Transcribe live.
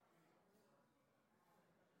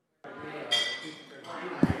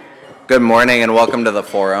Good morning and welcome to the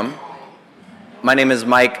forum. My name is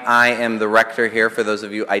Mike. I am the rector here, for those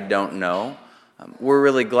of you I don't know. We're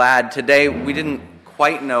really glad. Today, we didn't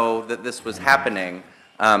quite know that this was happening.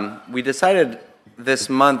 We decided this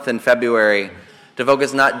month in February to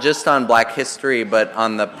focus not just on Black history, but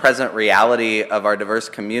on the present reality of our diverse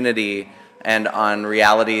community and on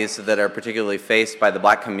realities that are particularly faced by the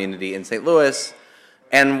Black community in St. Louis.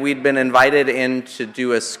 And we'd been invited in to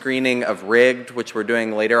do a screening of Rigged, which we're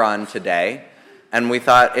doing later on today. And we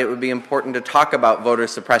thought it would be important to talk about voter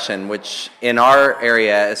suppression, which in our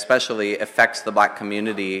area especially affects the Black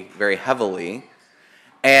community very heavily.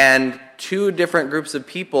 And two different groups of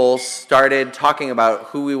people started talking about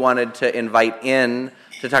who we wanted to invite in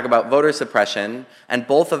to talk about voter suppression, and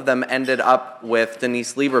both of them ended up with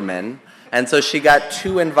Denise Lieberman. And so she got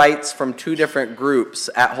two invites from two different groups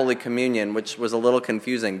at Holy Communion, which was a little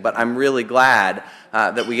confusing, but I'm really glad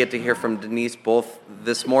that we get to hear from Denise both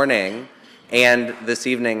this morning and this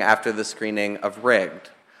evening after the screening of Rigged.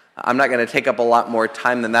 I'm not going to take up a lot more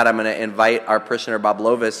time than that. I'm going to invite our parishioner Bob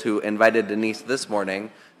Lovis, who invited Denise this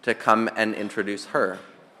morning, to come and introduce her.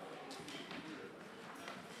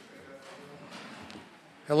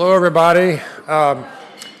 Hello, everybody.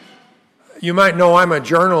 You might know I'm a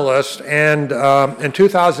journalist, and in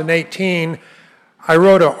 2018, I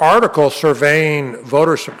wrote an article surveying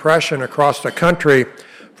voter suppression across the country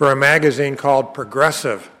for a magazine called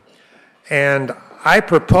Progressive. And I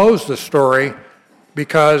proposed the story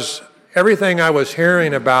because everything I was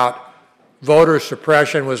hearing about voter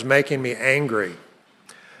suppression was making me angry.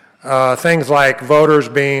 Things like voters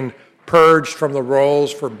being purged from the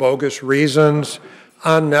rolls for bogus reasons,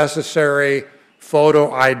 unnecessary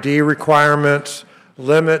photo ID requirements,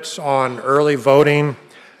 limits on early voting.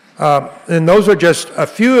 And those are just a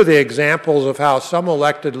few of the examples of how some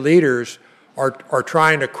elected leaders are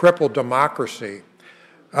trying to cripple democracy.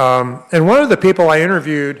 And one of the people I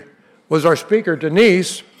interviewed was our speaker,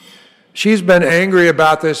 Denise. She's been angry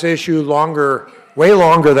about this issue way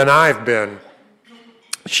longer than I've been.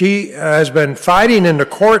 She has been fighting in the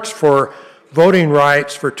courts for voting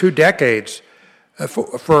rights for 2 decades.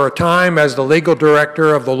 For a time as the legal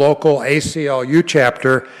director of the local ACLU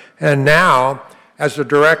chapter, and now as the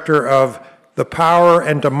director of the Power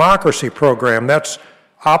and Democracy program. That's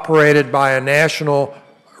operated by a national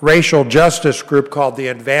racial justice group called the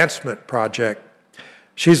Advancement Project.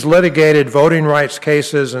 She's litigated voting rights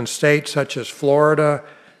cases in states such as Florida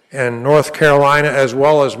and North Carolina, as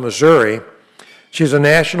well as Missouri. She's a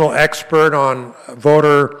national expert on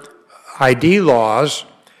voter ID laws,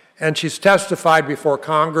 and she's testified before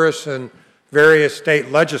Congress and various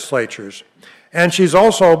state legislatures. And she's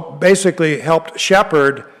also basically helped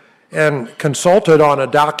shepherd and consulted on a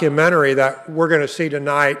documentary that we're going to see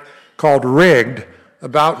tonight called Rigged,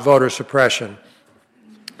 about voter suppression.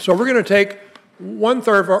 So we're going to take one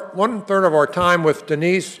third of our time with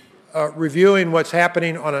Denise reviewing what's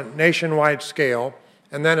happening on a nationwide scale,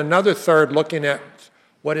 and then another third looking at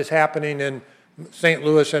what is happening in St.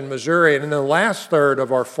 Louis and Missouri. And in the last third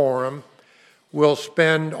of our forum, we'll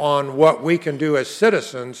spend on what we can do as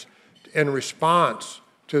citizens in response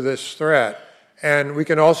to this threat. And we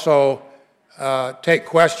can also take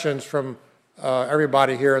questions from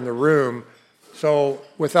everybody here in the room. So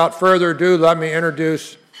without further ado, let me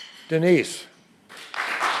introduce Denise.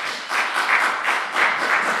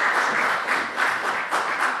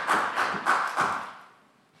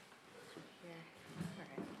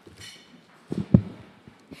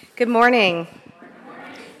 Good morning.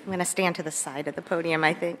 I'm going to stand to the side of the podium,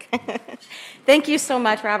 I think. Thank you so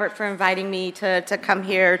much, Robert, for inviting me to come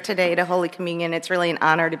here today to Holy Communion. It's really an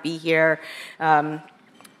honor to be here,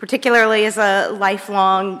 particularly as a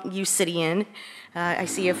lifelong U-Cityan. I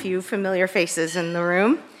see a few familiar faces in the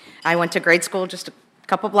room. I went to grade school just a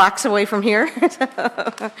couple blocks away from here.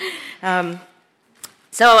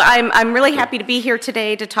 So I'm really happy to be here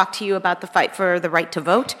today to talk to you about the fight for the right to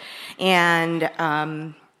vote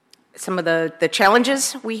and some of the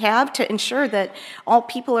challenges we have to ensure that all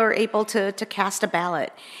people are able to cast a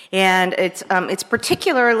ballot. And it's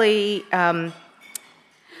particularly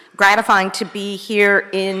gratifying to be here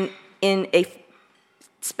in a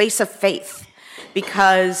space of faith,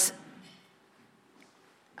 because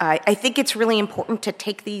I think it's really important to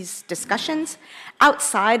take these discussions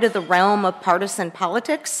outside of the realm of partisan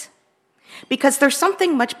politics, because there's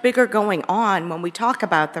something much bigger going on when we talk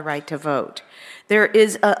about the right to vote. There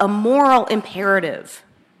is a moral imperative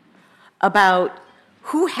about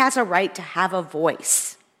who has a right to have a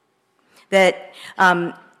voice that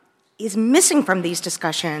is missing from these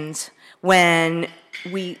discussions when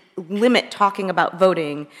we limit talking about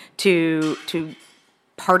voting to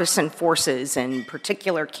partisan forces and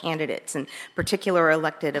particular candidates and particular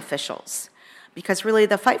elected officials. Because really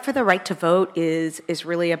the fight for the right to vote is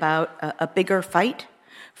really about a bigger fight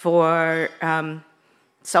for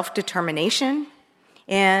self-determination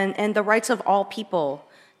and the rights of all people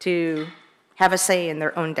to have a say in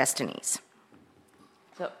their own destinies.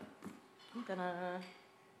 So I'm gonna...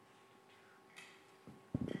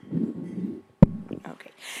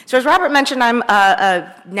 Okay. So as Robert mentioned, I'm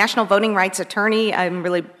a national voting rights attorney. I'm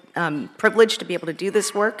really privileged to be able to do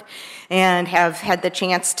this work and have had the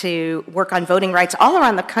chance to work on voting rights all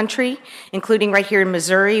around the country, including right here in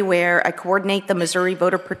Missouri, where I coordinate the Missouri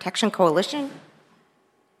Voter Protection Coalition,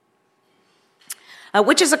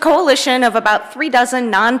 which is a coalition of about 36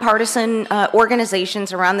 nonpartisan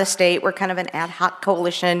organizations around the state. We're kind of an ad hoc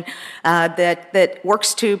coalition that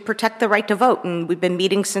works to protect the right to vote. And we've been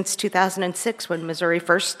meeting since 2006 when Missouri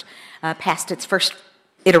first passed its first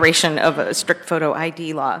iteration of a strict photo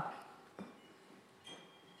ID law.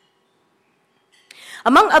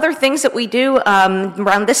 Among other things that we do,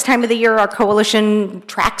 around this time of the year, our coalition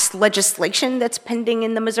tracks legislation that's pending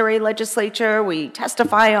in the Missouri legislature. We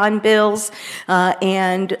testify on bills,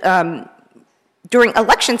 and during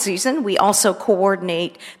election season, we also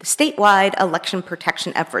coordinate the statewide election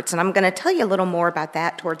protection efforts. And I'm going to tell you a little more about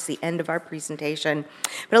that towards the end of our presentation.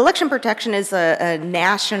 But election protection is the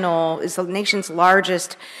nation's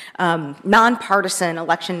largest nonpartisan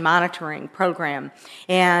election monitoring program.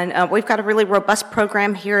 And we've got a really robust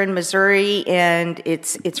program here in Missouri, and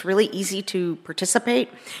it's really easy to participate.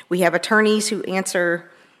 We have attorneys who answer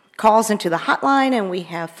calls into the hotline, and we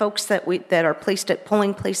have folks that are placed at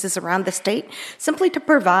polling places around the state simply to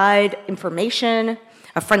provide information,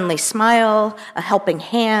 a friendly smile, a helping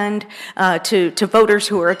hand to voters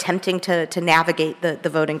who are attempting to navigate the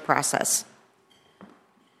voting process.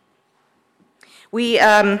 We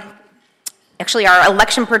actually, our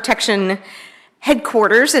election protection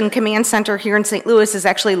headquarters and command center here in St. Louis is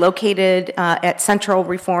actually located at Central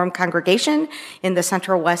Reformed Congregation in the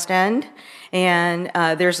Central West End. And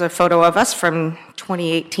there's a photo of us from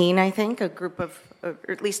 2018, I think, a group of, or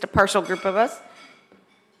at least a partial group of us.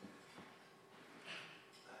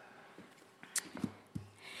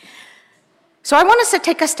 So I want us to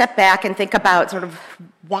take a step back and think about sort of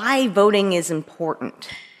why voting is important.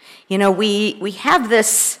 You know, we have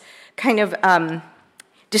this kind of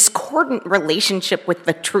discordant relationship with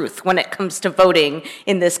the truth when it comes to voting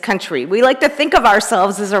in this country. We like to think of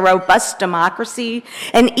ourselves as a robust democracy,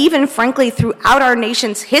 and even frankly, throughout our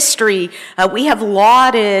nation's history, we have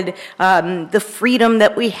lauded the freedom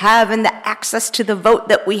that we have and the access to the vote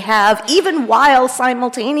that we have, even while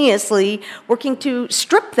simultaneously working to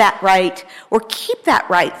strip that right or keep that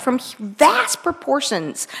right from vast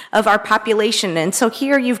proportions of our population. And so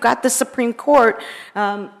here you've got the Supreme Court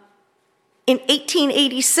in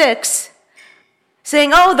 1886,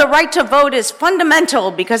 saying, oh, the right to vote is fundamental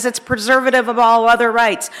because it's preservative of all other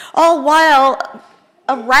rights, all while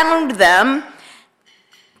around them,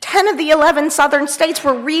 10 of the 11 southern states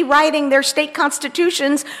were rewriting their state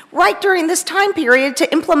constitutions right during this time period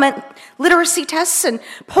to implement literacy tests and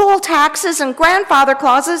poll taxes and grandfather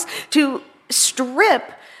clauses to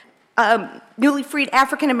strip newly freed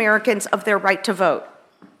African Americans of their right to vote.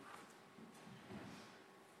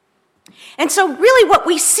 And so really what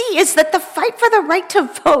we see is that the fight for the right to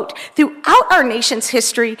vote throughout our nation's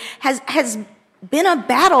history has been a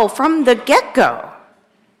battle from the get-go.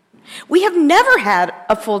 We have never had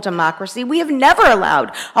a full democracy. We have never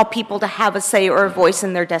allowed all people to have a say or a voice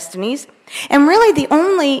in their destinies. And really the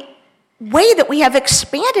only way that we have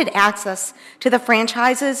expanded access to the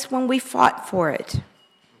franchise is when we fought for it,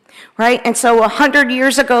 right? And so 100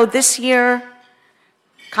 years ago this year,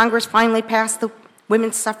 Congress finally passed the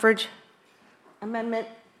women's suffrage amendment.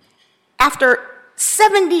 After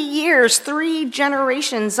 70 years, 3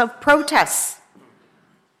 generations of protests,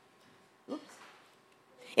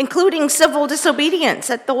 including civil disobedience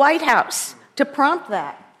at the White House to prompt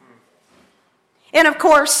that. And of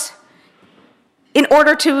course, in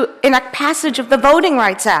order to enact passage of the Voting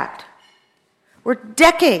Rights Act, were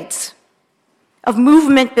decades of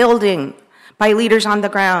movement building by leaders on the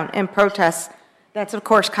ground and protests. That's, of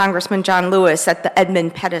course, Congressman John Lewis at the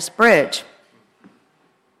Edmund Pettus Bridge.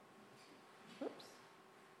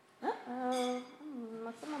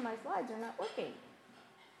 Some of my slides are not working.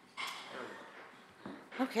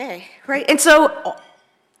 Okay, right. And so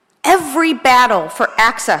every battle for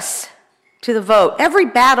access to the vote, every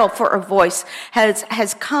battle for a voice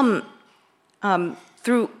has come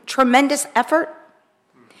through tremendous effort,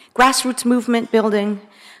 grassroots movement building,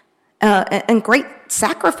 and great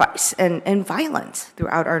sacrifice and violence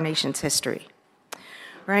throughout our nation's history.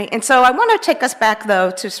 right? And so I want to take us back,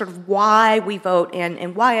 though, to sort of why we vote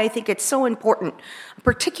and why I think it's so important,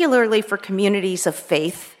 particularly for communities of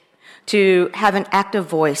faith, to have an active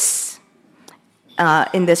voice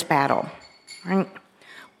in this battle, right?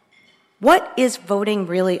 What is voting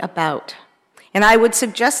really about? And I would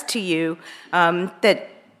suggest to you that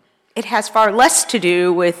it has far less to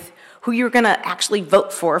do with who you're going to actually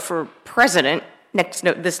vote for president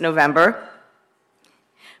this November,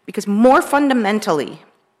 because more fundamentally,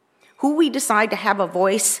 who we decide to have a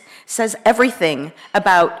voice says everything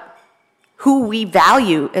about who we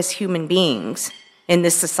value as human beings in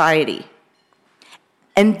this society.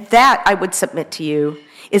 And that, I would submit to you,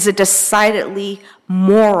 is a decidedly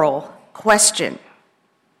moral question.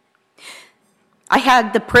 I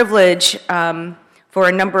had the privilege for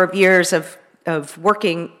a number of years of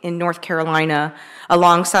working in North Carolina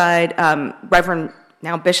alongside Reverend,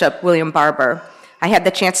 now Bishop, William Barber. I had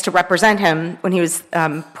the chance to represent him when he was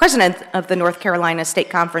president of the North Carolina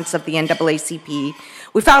State Conference of the NAACP.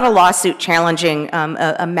 We filed a lawsuit challenging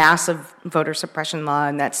a massive voter suppression law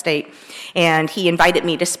in that state, and he invited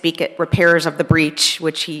me to speak at Repairers of the Breach,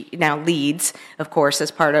 which he now leads, of course,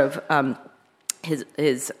 as part of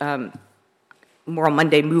his Moral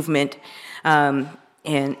Monday movement and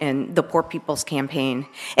the Poor People's Campaign.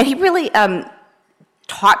 And he really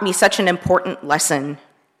taught me such an important lesson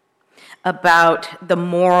about the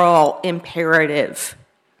moral imperative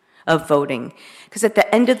of voting. Because at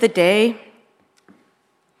the end of the day,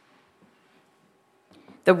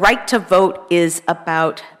 the right to vote is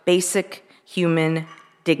about basic human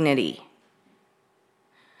dignity.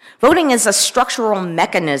 Voting is a structural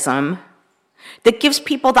mechanism that gives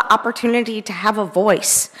people the opportunity to have a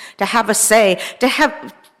voice, to have a say, to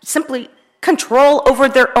have simply control over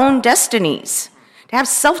their own destinies, to have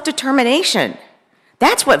self-determination.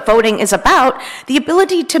 That's what voting is about, the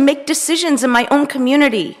ability to make decisions in my own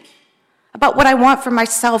community about what I want for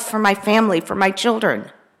myself, for my family, for my children.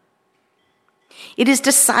 It is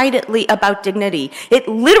decidedly about dignity. It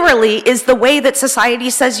literally is the way that society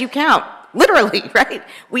says you count. Literally, right?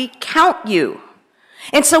 We count you.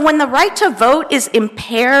 And so when the right to vote is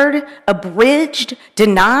impaired, abridged,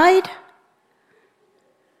 denied,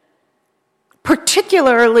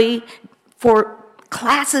 particularly for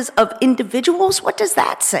classes of individuals, what does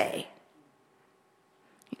that say?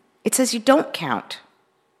 It says you don't count.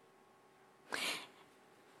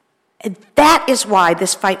 And that is why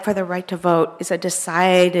this fight for the right to vote is a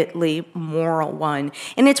decidedly moral one.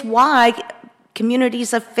 And it's why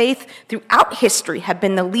communities of faith throughout history have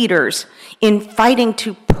been the leaders in fighting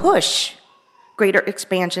to push greater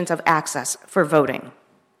expansions of access for voting.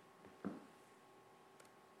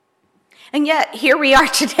 And yet, here we are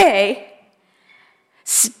today,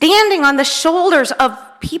 standing on the shoulders of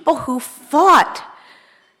people who fought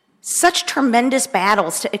such tremendous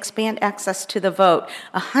battles to expand access to the vote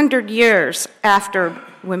 100 years after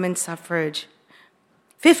women's suffrage,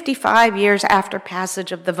 55 years after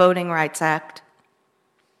passage of the Voting Rights Act,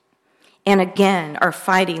 and again are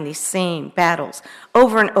fighting these same battles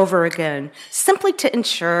over and over again, simply to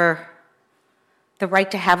ensure the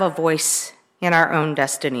right to have a voice in our own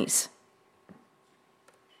destinies.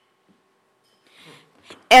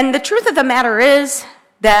 And the truth of the matter is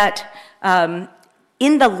that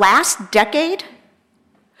in the last decade,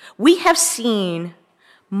 we have seen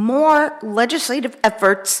more legislative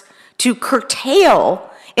efforts to curtail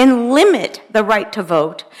and limit the right to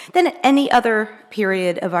vote than at any other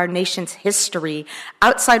period of our nation's history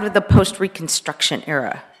outside of the post-Reconstruction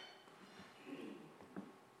era.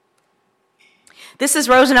 This is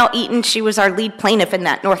Rosanelle Eaton. She was our lead plaintiff in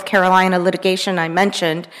that North Carolina litigation I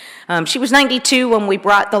mentioned. She was 92 when we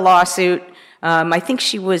brought the lawsuit. I think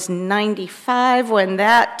she was 95 when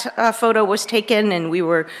that photo was taken, and we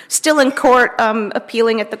were still in court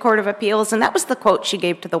appealing at the Court of Appeals, and that was the quote she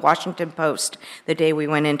gave to the Washington Post the day we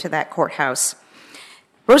went into that courthouse.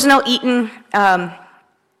 Rosanelle Eaton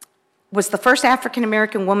was the first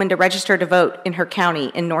African-American woman to register to vote in her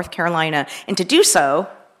county in North Carolina, and to do so,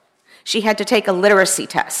 she had to take a literacy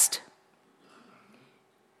test.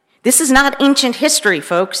 This is not ancient history,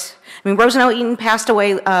 folks. I mean, Rosanelle Eaton passed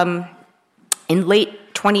away in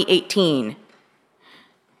late 2018.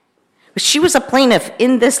 But she was a plaintiff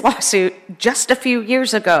in this lawsuit just a few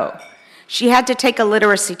years ago. She had to take a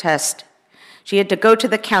literacy test. She had to go to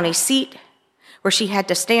the county seat where she had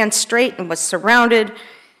to stand straight and was surrounded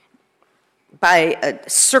by a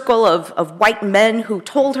circle of white men who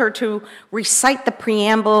told her to recite the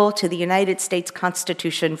preamble to the United States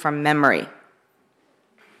Constitution from memory.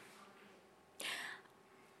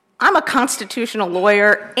 I'm a constitutional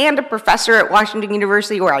lawyer and a professor at Washington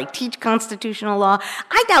University where I teach constitutional law.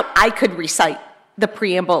 I doubt I could recite the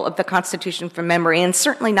preamble of the Constitution from memory, and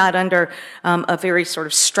certainly not under a very sort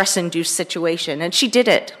of stress-induced situation. And she did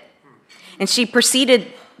it. And she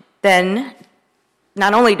proceeded then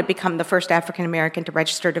not only to become the first African American to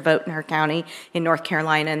register to vote in her county in North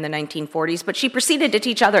Carolina in the 1940s, but she proceeded to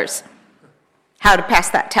teach others how to pass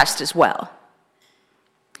that test as well.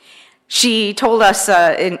 She told us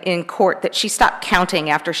in court that she stopped counting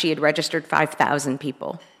after she had registered 5,000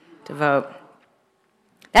 people to vote.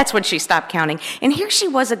 That's when she stopped counting. And here she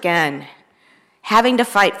was again, having to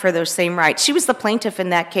fight for those same rights. She was the plaintiff in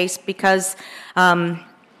that case because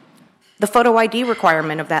the photo ID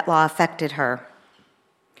requirement of that law affected her,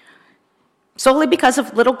 solely because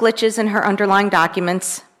of little glitches in her underlying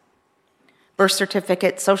documents, birth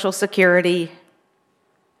certificate, Social Security,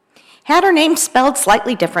 had her name spelled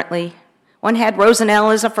slightly differently. One had Rosanelle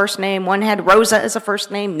as a first name, one had Rosa as a first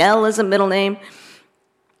name, Nell as a middle name.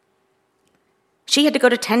 She had to go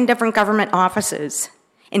to 10 different government offices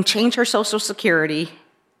and change her Social Security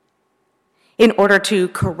in order to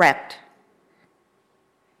correct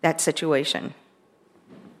that situation.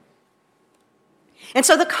 And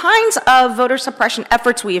so the kinds of voter suppression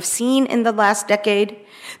efforts we have seen in the last decade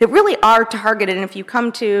that really are targeted, and if you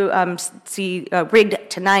come to see Rigged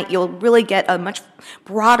tonight, you'll really get a much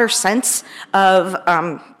broader sense of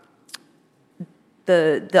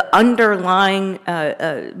the underlying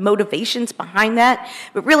motivations behind that.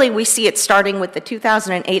 But really, we see it starting with the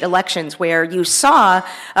 2008 elections, where you saw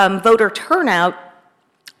voter turnout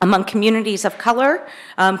among communities of color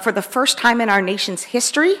for the first time in our nation's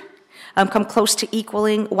history come close to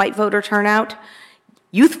equaling white voter turnout.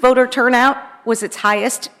 Youth voter turnout was its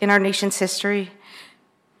highest in our nation's history.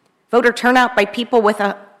 Voter turnout by people with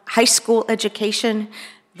a high school education,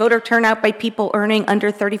 voter turnout by people earning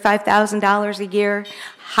under $35,000 a year,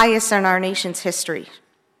 highest in our nation's history.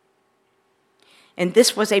 And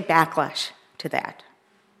this was a backlash to that.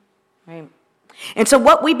 Right? And so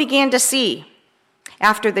what we began to see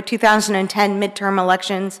after the 2010 midterm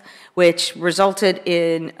elections, which resulted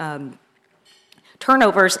in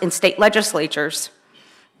turnovers in state legislatures,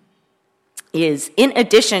 is in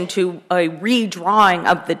addition to a redrawing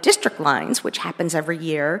of the district lines, which happens every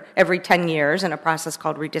year, every 10 years in a process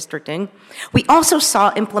called redistricting, we also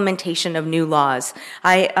saw implementation of new laws.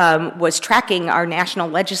 I was tracking our national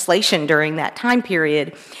legislation during that time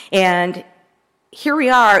period, and here we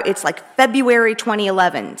are, it's like February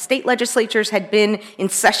 2011. State legislatures had been in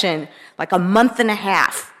session like a month and a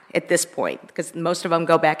half at this point, because most of them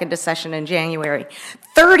go back into session in January.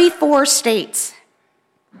 34 states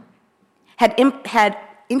had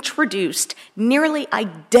introduced nearly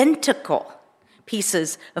identical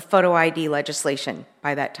pieces of photo ID legislation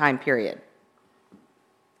by that time period.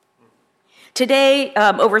 Today,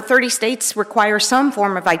 over 30 states require some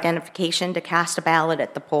form of identification to cast a ballot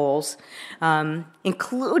at the polls,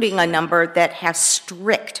 including a number that have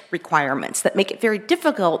strict requirements that make it very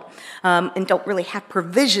difficult and don't really have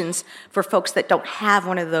provisions for folks that don't have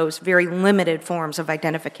one of those very limited forms of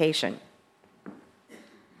identification.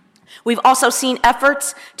 We've also seen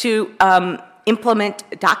efforts to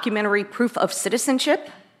implement documentary proof of citizenship,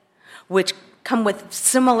 which come with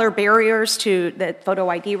similar barriers to that photo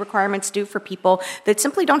ID requirements do for people that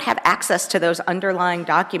simply don't have access to those underlying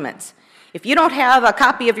documents. If you don't have a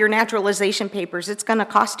copy of your naturalization papers, it's going to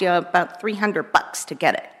cost you about $300 to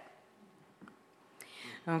get it.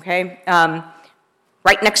 Okay?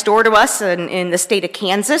 Right next door to us in the state of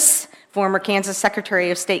Kansas, former Kansas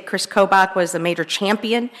Secretary of State Chris Kobach was a major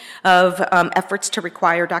champion of efforts to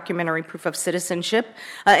require documentary proof of citizenship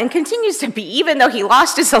and continues to be, even though he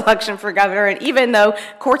lost his election for governor and even though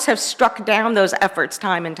courts have struck down those efforts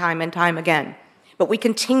time and time and time again. But we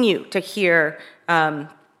continue to hear from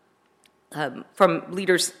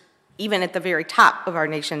leaders, even at the very top of our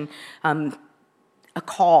nation, a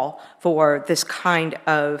call for this kind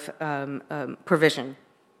of provision.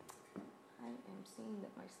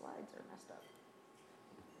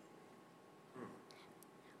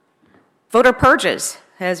 Voter purges,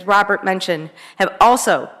 as Robert mentioned, have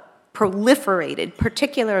also proliferated,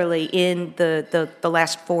 particularly in the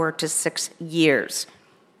last 4 to 6 years.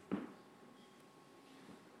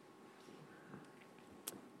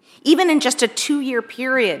 Even in just a 2-year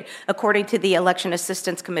period, according to the Election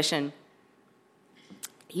Assistance Commission,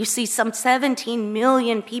 you see some 17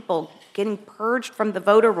 million people getting purged from the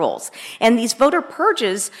voter rolls. And these voter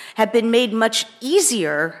purges have been made much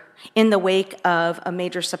easier in the wake of a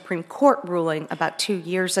major Supreme Court ruling about 2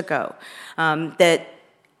 years ago that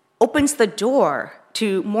opens the door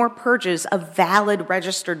to more purges of valid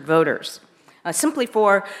registered voters, simply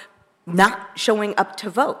for not showing up to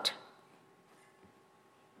vote.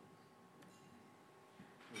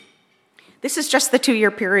 This is just the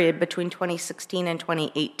 2-year period between 2016 and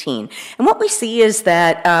 2018. And what we see is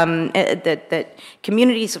that, that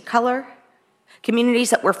communities of color, communities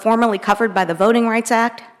that were formerly covered by the Voting Rights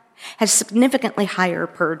Act, has significantly higher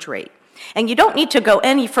purge rate. And you don't need to go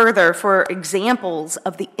any further for examples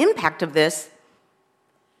of the impact of this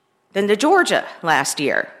than to Georgia last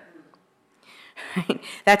year.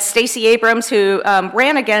 That's Stacey Abrams, who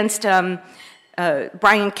ran against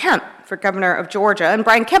Brian Kemp for governor of Georgia. And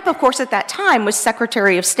Brian Kemp, of course, at that time was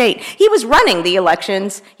Secretary of State. He was running the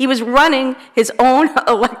elections. He was running his own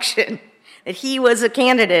election that he was a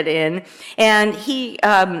candidate in. And he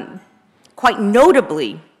quite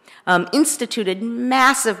notably instituted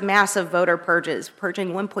massive voter purges, purging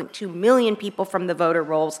 1.2 million people from the voter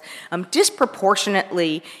rolls,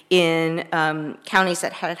 disproportionately in counties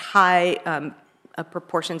that had high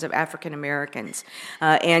proportions of African Americans,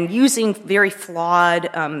 and using very flawed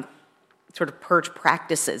sort of purge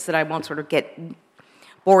practices that I won't sort of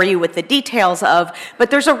bore you with the details of, but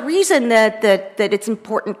there's a reason that it's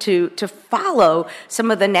important to follow some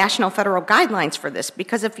of the national federal guidelines for this,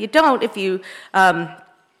 because if you don't,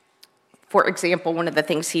 for example, one of the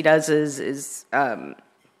things he does is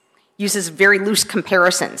uses very loose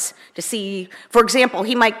comparisons to see, for example,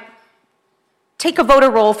 he might take a voter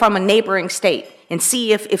roll from a neighboring state and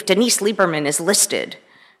see if Denise Lieberman is listed.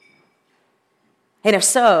 And if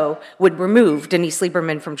so, would remove Denise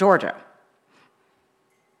Lieberman from Georgia.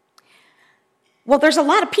 Well, there's a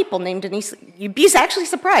lot of people named Denise. You'd be actually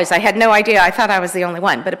surprised. I had no idea. I thought I was the only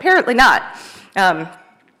one, but apparently not. And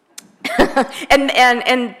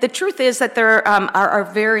the truth is that there are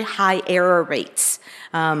very high error rates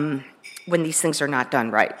when these things are not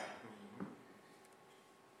done right.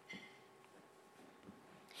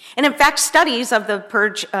 And in fact, studies of the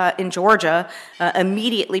purge in Georgia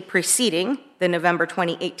immediately preceding the November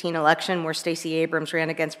 2018 election, where Stacey Abrams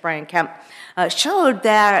ran against Brian Kemp, showed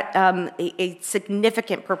that a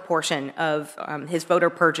significant proportion of his voter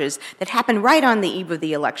purges that happened right on the eve of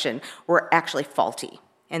the election were actually faulty,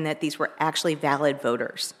 and that these were actually valid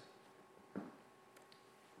voters.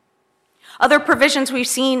 Other provisions we've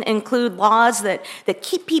seen include laws that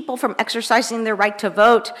keep people from exercising their right to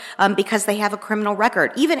vote because they have a criminal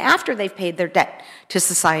record, even after they've paid their debt to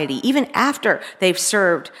society, even after they've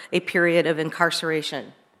served a period of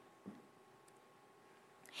incarceration.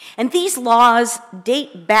 And these laws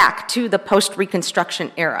date back to the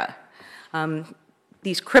post-Reconstruction era.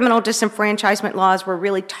 These criminal disenfranchisement laws were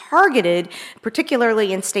really targeted,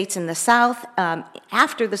 particularly in states in the South,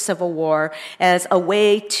 after the Civil War, as a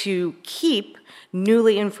way to keep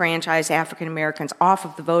newly enfranchised African Americans off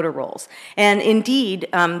of the voter rolls. And indeed,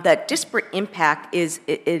 that disparate impact is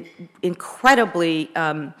incredibly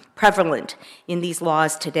prevalent in these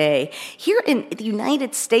laws today. Here in the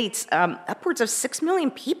United States, upwards of 6 million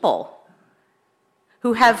people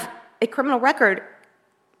who have a criminal record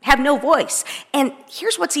have no voice. And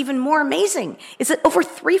here's what's even more amazing, is that over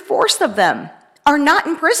 3/4 of them are not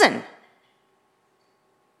in prison.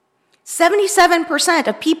 77%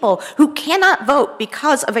 of people who cannot vote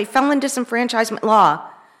because of a felon disenfranchisement law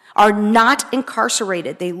are not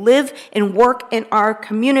incarcerated. They live and work in our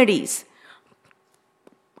communities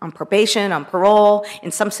on probation, on parole, in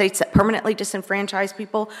some states that permanently disenfranchise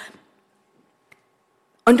people,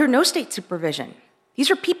 under no state supervision. These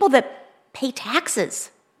are people that pay taxes,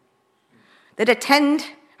 that attend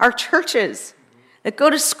our churches, that go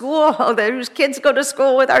to school, whose kids go to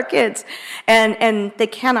school with our kids, and they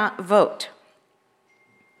cannot vote.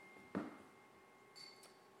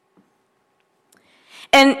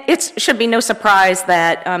 And it should be no surprise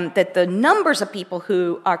that, that the numbers of people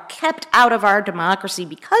who are kept out of our democracy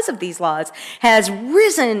because of these laws has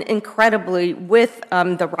risen incredibly with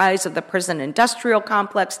the rise of the prison industrial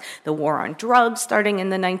complex, the war on drugs starting in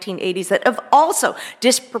the 1980s, that have also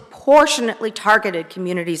disproportionately targeted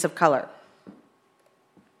communities of color.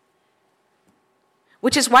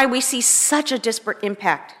 Which is why we see such a disparate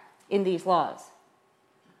impact in these laws.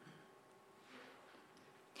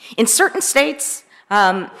 In certain states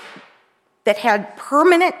that had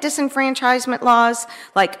permanent disenfranchisement laws,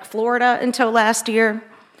 like Florida until last year,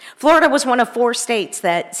 Florida was one of 4 states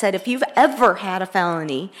that said if you've ever had a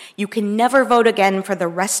felony, you can never vote again for the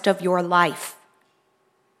rest of your life.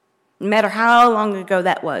 No matter how long ago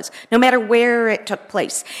that was, no matter where it took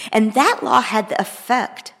place. And that law had the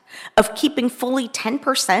effect of keeping fully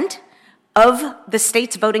 10% of the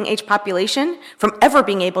state's voting age population from ever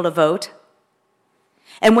being able to vote.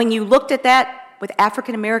 And when you looked at that with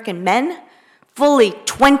African American men, fully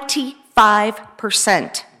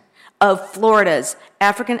 25% of Florida's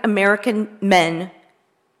African American men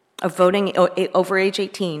of voting over age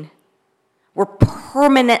 18 were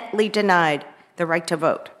permanently denied the right to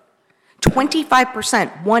vote.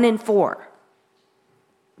 25%, 1 in 4.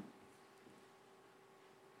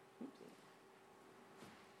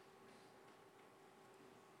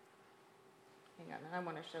 Hang on, I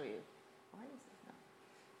want to show you. Why is this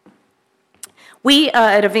not? We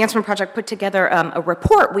at Advancement Project put together a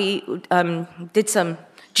report. We did some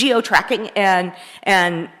geo-tracking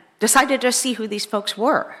and decided to see who these folks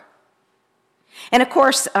were. And of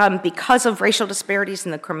course, because of racial disparities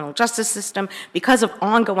in the criminal justice system, because of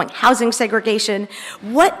ongoing housing segregation,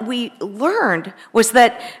 what we learned was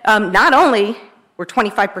that not only were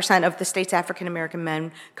 25% of the state's African American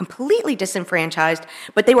men completely disenfranchised,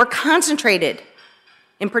 but they were concentrated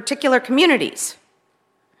in particular communities,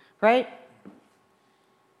 right?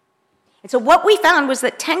 And so what we found was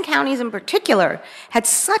that 10 counties in particular had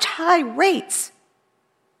such high rates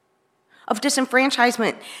of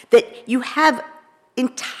disenfranchisement that you have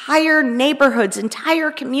entire neighborhoods,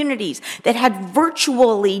 entire communities that had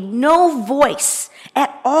virtually no voice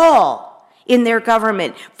at all in their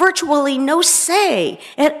government, virtually no say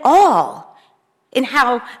at all in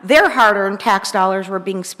how their hard-earned tax dollars were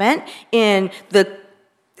being spent, in the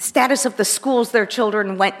status of the schools their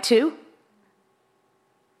children went to.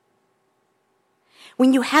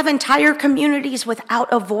 When you have entire communities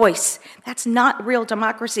without a voice, that's not real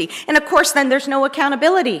democracy. And of course, then there's no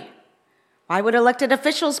accountability. Why would elected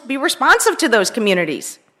officials be responsive to those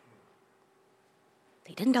communities?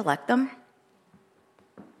 They didn't elect them.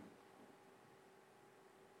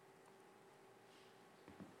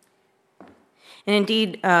 And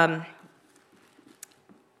indeed, that's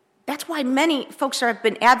why many folks have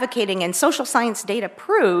been advocating, and social science data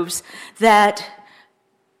proves that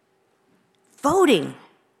voting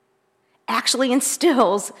actually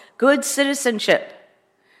instills good citizenship.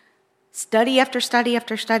 Study after study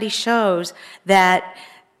after study shows that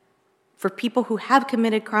for people who have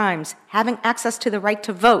committed crimes, having access to the right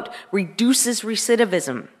to vote reduces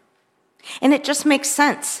recidivism. And it just makes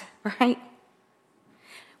sense, right?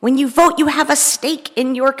 When you vote, you have a stake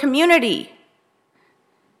in your community.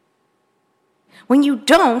 When you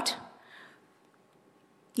don't,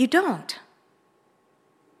 you don't.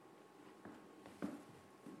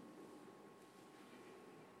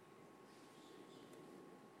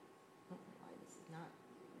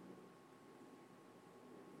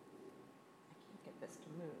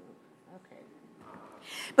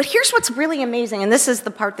 But here's what's really amazing, and this is the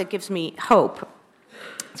part that gives me hope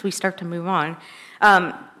as we start to move on.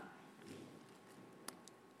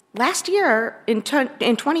 Last year, in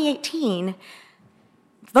 2018,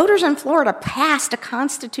 voters in Florida passed a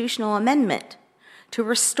constitutional amendment to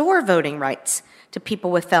restore voting rights to people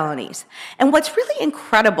with felonies. And what's really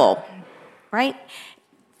incredible, right?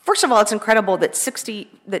 First of all, it's incredible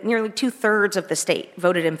that nearly 2/3 of the state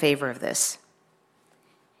voted in favor of this.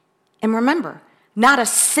 And remember, not a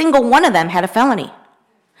single one of them had a felony.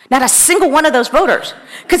 Not a single one of those voters,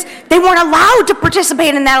 because they weren't allowed to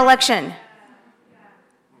participate in that election.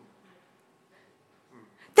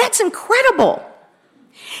 That's incredible.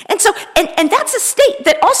 And so, and that's a state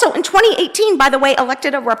that also in 2018, by the way,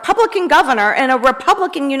 elected a Republican governor and a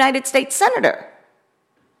Republican United States senator.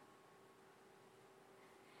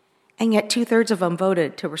 And yet 2/3 of them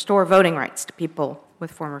voted to restore voting rights to people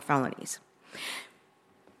with former felonies.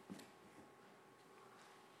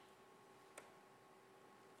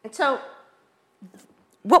 And so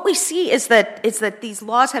what we see is that these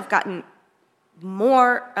laws have gotten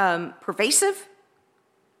more pervasive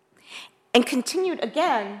and continued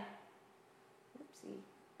again.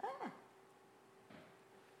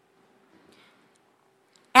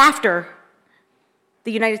 After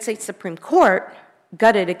the United States Supreme Court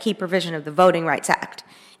gutted a key provision of the Voting Rights Act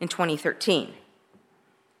in 2013.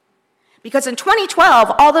 Because in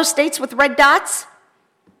 2012, all those states with red dots,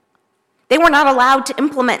 they were not allowed to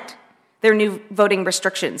implement their new voting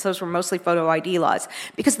restrictions. Those were mostly photo ID laws.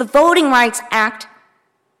 Because the Voting Rights Act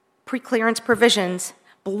preclearance provisions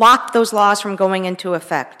blocked those laws from going into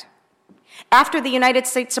effect. After the United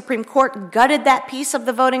States Supreme Court gutted that piece of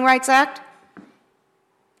the Voting Rights Act,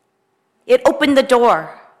 it opened the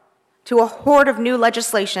door to a horde of new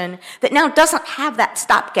legislation that now doesn't have that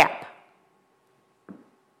stopgap.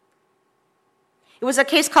 It was a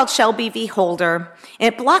case called Shelby v. Holder,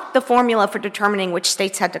 and it blocked the formula for determining which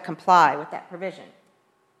states had to comply with that provision.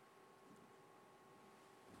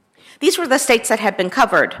 These were the states that had been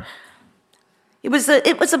covered. It was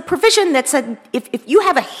a provision that said if you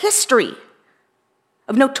have a history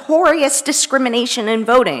of notorious discrimination in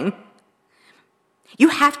voting, you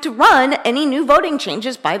have to run any new voting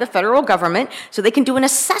changes by the federal government so they can do an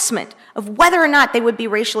assessment of whether or not they would be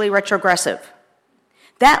racially retrogressive.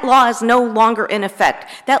 That law is no longer in effect.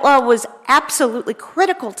 That law was absolutely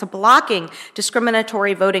critical to blocking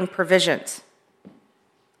discriminatory voting provisions.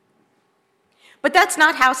 But that's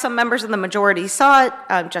not how some members of the majority saw it.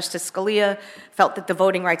 Justice Scalia felt that the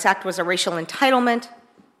Voting Rights Act was a racial entitlement.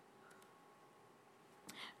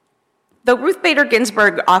 Though Ruth Bader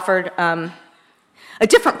Ginsburg offered a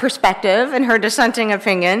different perspective in her dissenting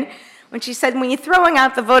opinion when she said, when you're throwing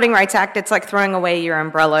out the Voting Rights Act, it's like throwing away your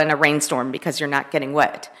umbrella in a rainstorm because you're not getting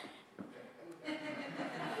wet.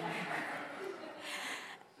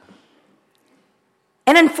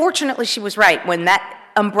 And unfortunately, she was right. When that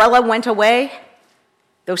umbrella went away,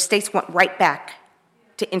 those states went right back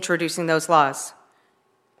to introducing those laws.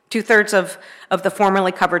 2/3 of the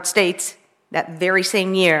formerly covered states that very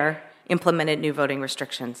same year implemented new voting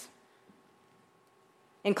restrictions,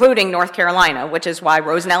 including North Carolina, which is why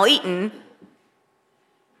Rosanelle Eaton,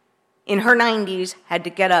 in her 90s, had to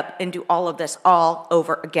get up and do all of this all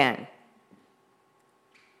over again.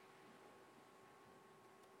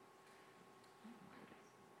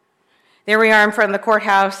 There we are in front of the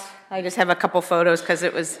courthouse. I just have a couple photos because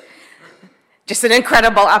it was just an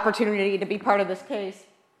incredible opportunity to be part of this case.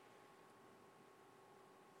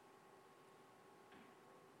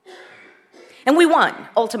 And we won,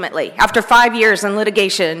 ultimately. After 5 years in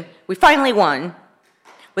litigation, we finally won,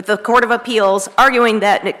 with the Court of Appeals arguing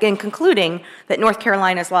that and concluding that North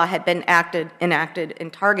Carolina's law had been enacted,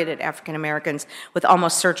 and targeted African Americans with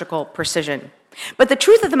almost surgical precision. But the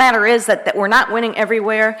truth of the matter is that we're not winning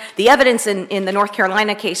everywhere. The evidence in the North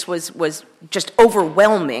Carolina case was just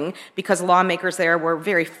overwhelming because lawmakers there were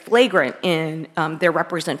very flagrant in their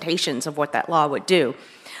representations of what that law would do.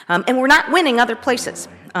 And we're not winning other places.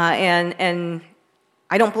 And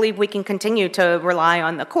I don't believe we can continue to rely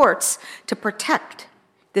on the courts to protect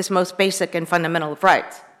this most basic and fundamental of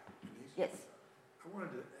rights. Yes. I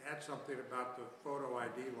wanted to add something about the photo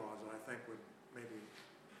ID laws that I think would maybe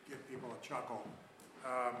give people a chuckle.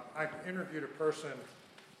 I interviewed a person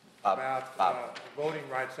a voting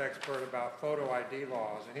rights expert about photo ID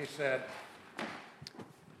laws, and he said,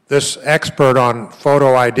 this expert on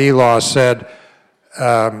photo ID laws said,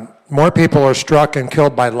 more people are struck and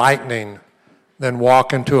killed by lightning than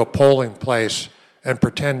walk into a polling place and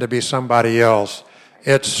pretend to be somebody else.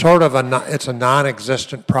 It's sort of it's a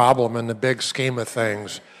non-existent problem in the big scheme of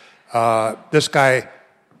things. This guy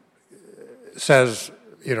says,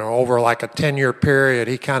 over like a 10-year period,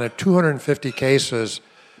 he counted 250 cases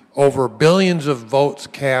over billions of votes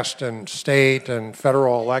cast in state and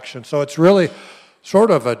federal elections. So it's really sort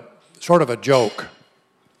of a joke.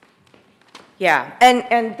 Yeah,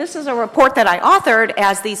 and this is a report that I authored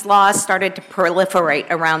as these laws started to proliferate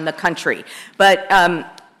around the country. But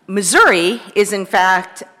Missouri is, in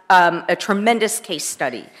fact, a tremendous case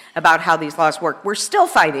study about how these laws work. We're still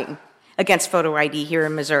fighting against photo ID here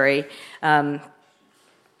in Missouri,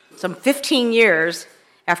 some 15 years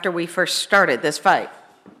after we first started this fight.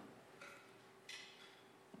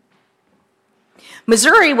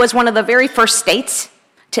 Missouri was one of the very first states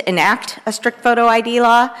to enact a strict photo ID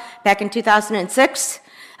law back in 2006.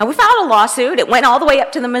 And we filed a lawsuit. It went all the way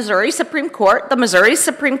up to the Missouri Supreme Court. The Missouri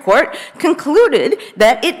Supreme Court concluded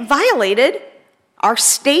that it violated our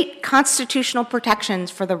state constitutional protections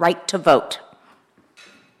for the right to vote.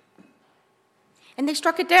 And they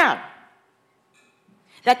struck it down.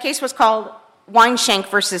 That case was called Weinshank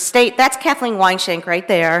versus State. That's Kathleen Weinshank right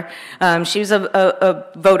there. She was a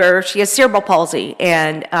voter. She has cerebral palsy,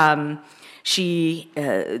 and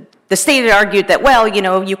the state had argued that, well,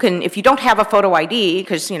 you can, if you don't have a photo ID,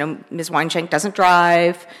 because, Ms. Weinshank doesn't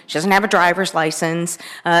drive, she doesn't have a driver's license,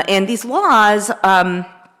 and these laws,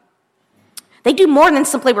 they do more than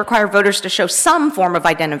simply require voters to show some form of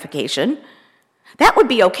identification. That would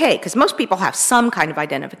be okay, because most people have some kind of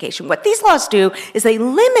identification. What these laws do is they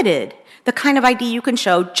limited the kind of ID you can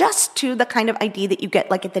show just to the kind of ID that you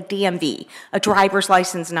get like at the DMV, a driver's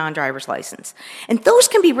license, non-driver's license. And those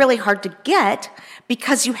can be really hard to get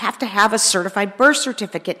because you have to have a certified birth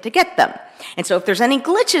certificate to get them. And so if there's any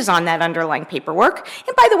glitches on that underlying paperwork,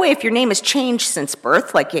 and by the way, if your name has changed since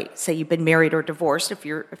birth, like say you've been married or divorced, if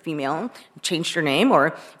you're a female, changed your name, or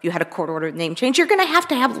if you had a court-ordered name change, you're going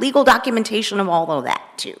to have legal documentation of all of that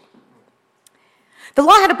too. The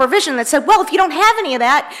law had a provision that said, well, if you don't have any of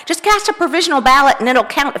that, just cast a provisional ballot and it'll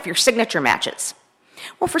count if your signature matches.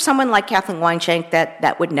 Well, for someone like Kathleen Weinshank,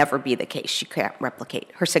 that would never be the case. She can't replicate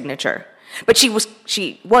her signature. But she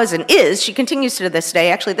continues to this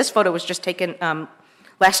day. Actually, this photo was just taken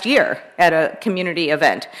last year at a community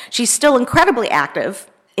event. She's still incredibly active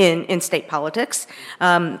in state politics.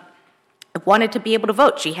 Wanted to be able to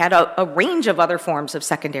vote. She had a range of other forms of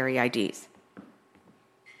secondary IDs.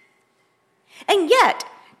 And yet,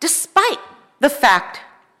 despite the fact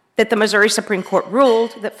that the Missouri Supreme Court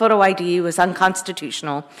ruled that photo ID was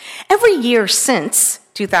unconstitutional. Every year since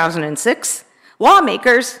 2006,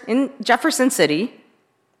 lawmakers in Jefferson City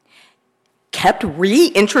kept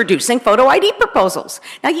reintroducing photo ID proposals.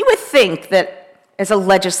 Now, you would think that as a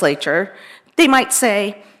legislature, they might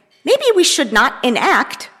say, maybe we should not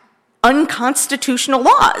enact unconstitutional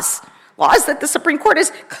laws, laws that the Supreme Court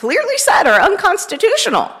has clearly said are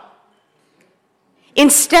unconstitutional.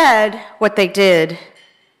 Instead, what they did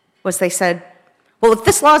was they said, well, if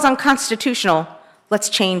this law is unconstitutional, let's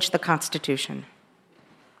change the Constitution.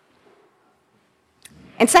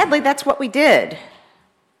 And sadly, that's what we did.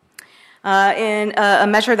 In a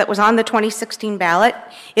measure that was on the 2016 ballot,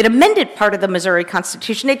 it amended part of the Missouri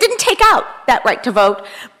Constitution. It didn't take out that right to vote,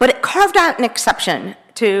 but it carved out an exception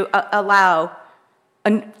to allow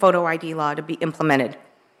a photo ID law to be implemented.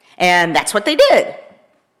 And that's what they did.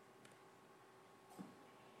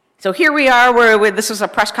 So here we are, this was a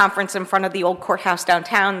press conference in front of the old courthouse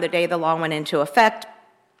downtown the day the law went into effect.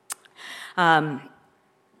 And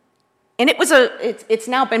it's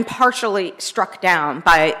now been partially struck down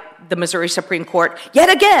by the Missouri Supreme Court,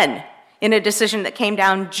 yet again, in a decision that came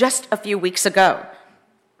down just a few weeks ago.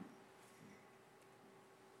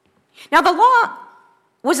 Now, the law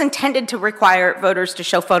was intended to require voters to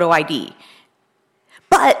show photo ID,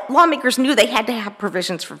 but lawmakers knew they had to have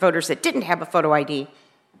provisions for voters that didn't have a photo ID.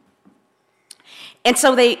 And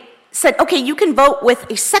so they said, okay, you can vote with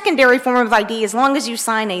a secondary form of ID as long as you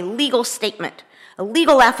sign a legal statement, a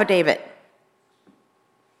legal affidavit.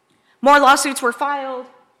 More lawsuits were filed.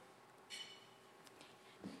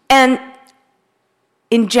 And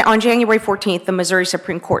on January 14th, the Missouri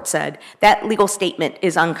Supreme Court said that legal statement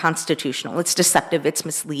is unconstitutional. It's deceptive, it's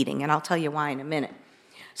misleading, and I'll tell you why in a minute.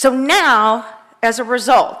 So now, as a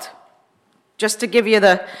result, just to give you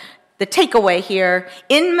the takeaway here,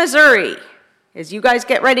 in Missouri, as you guys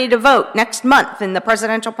get ready to vote next month in the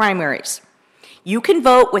presidential primaries, you can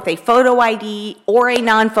vote with a photo ID or a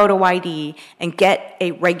non-photo ID and get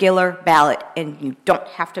a regular ballot, and you don't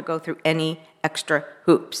have to go through any extra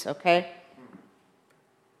hoops, okay?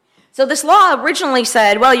 So this law originally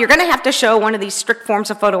said, well, you're going to have to show one of these strict forms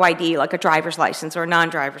of photo ID, like a driver's license or a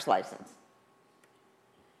non-driver's license.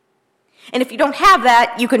 And if you don't have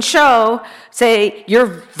that, you can show, say, your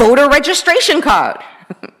voter registration card.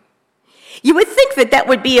 You would think that that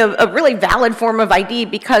would be a really valid form of ID,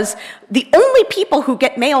 because the only people who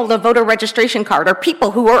get mailed a voter registration card are people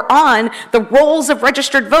who are on the rolls of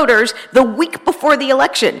registered voters the week before the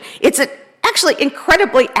election. It's actually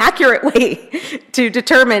incredibly accurate way to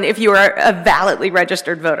determine if you are a validly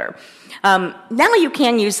registered voter. Now you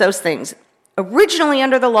can use those things. Originally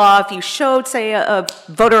under the law, if you showed, say, a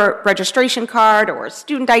voter registration card or a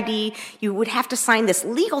student ID, you would have to sign this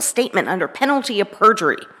legal statement under penalty of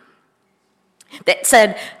perjury that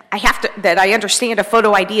said, that I understand a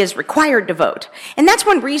photo ID is required to vote. And that's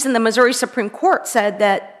one reason the Missouri Supreme Court said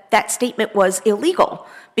that that statement was illegal,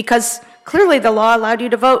 because clearly the law allowed you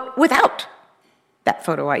to vote without that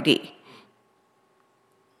photo ID.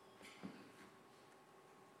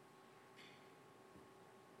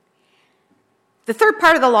 The third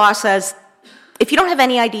part of the law says, if you don't have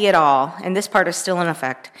any ID at all, and this part is still in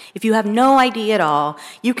effect, if you have no ID at all,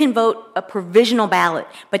 you can vote a provisional ballot,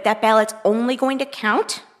 but that ballot's only going to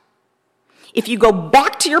count if you go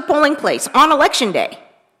back to your polling place on Election Day,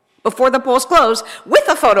 before the polls close, with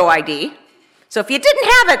a photo ID. So if you didn't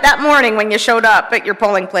have it that morning when you showed up at your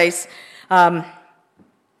polling place, you're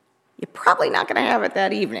probably not going to have it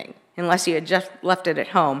that evening, unless you had just left it at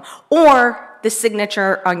home, or the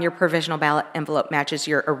signature on your provisional ballot envelope matches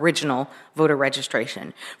your original voter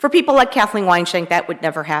registration. For people like Kathleen Weinshank, that would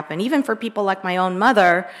never happen. Even for people like my own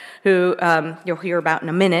mother, who you'll hear about in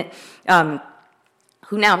a minute,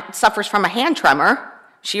 who now suffers from a hand tremor.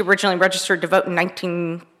 She originally registered to vote in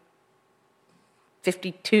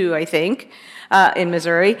 1952, I think, in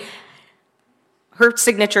Missouri. Her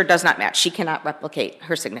signature does not match. She cannot replicate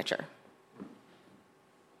her signature.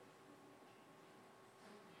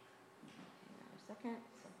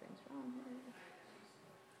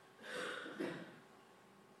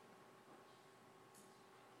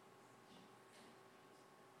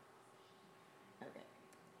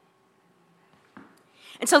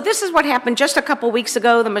 And so this is what happened just a couple weeks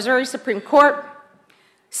ago. The Missouri Supreme Court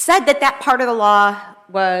said that that part of the law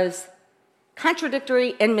was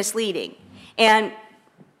contradictory and misleading. And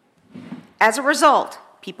as a result,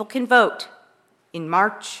 people can vote in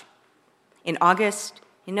March, in August,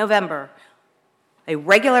 in November, a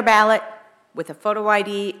regular ballot with a photo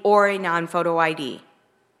ID or a non-photo ID.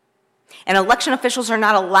 And election officials are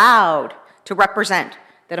not allowed to represent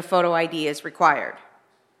that a photo ID is required.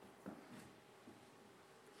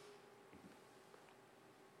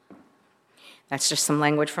 That's just some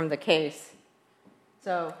language from the case.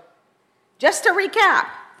 So, just to recap,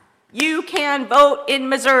 you can vote in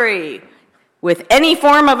Missouri with any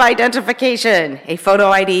form of identification, a photo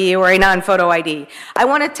ID or a non-photo ID. I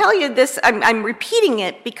want to tell you this, I'm repeating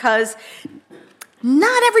it because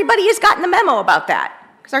not everybody has gotten the memo about that,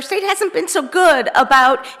 because our state hasn't been so good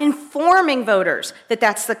about informing voters that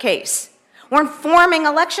that's the case, or informing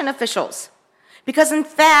election officials. Because in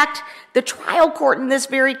fact, the trial court in this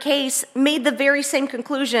very case made the very same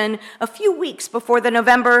conclusion a few weeks before the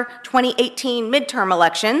November 2018 midterm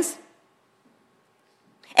elections,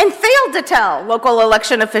 and failed to tell local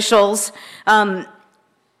election officials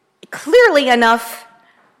clearly enough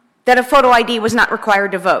that a photo ID was not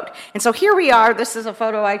required to vote. And so here we are. This is a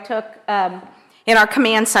photo I took in our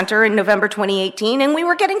command center in November 2018, and we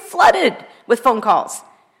were getting flooded with phone calls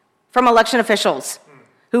from election officials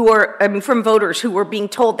who were, from voters who were being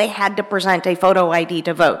told they had to present a photo ID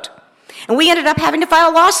to vote. And we ended up having to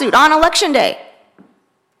file a lawsuit on Election Day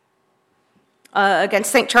against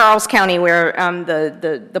St. Charles County, where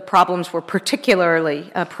the problems were particularly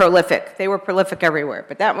prolific. They were prolific everywhere,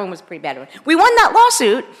 but that one was a pretty bad one. We won that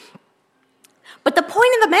lawsuit, but the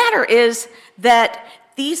point of the matter is that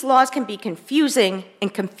these laws can be confusing,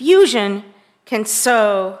 and confusion can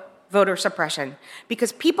sow voter suppression,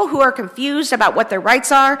 because people who are confused about what their rights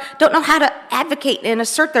are don't know how to advocate and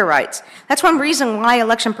assert their rights. That's one reason why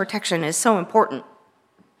election protection is so important.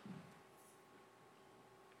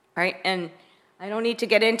 Right? And I don't need to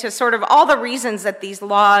get into sort of all the reasons that these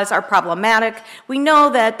laws are problematic. We know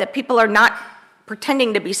that people are not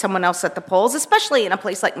pretending to be someone else at the polls, especially in a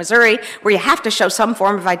place like Missouri, where you have to show some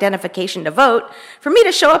form of identification to vote. For me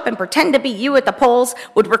to show up and pretend to be you at the polls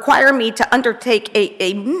would require me to undertake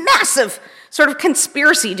a massive sort of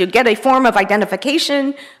conspiracy to get a form of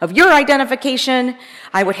identification, of your identification.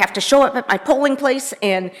 I would have to show up at my polling place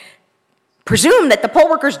and presume that the poll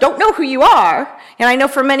workers don't know who you are. And I know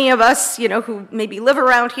for many of us, who maybe live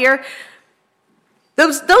around here,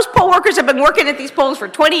 those poll workers have been working at these polls for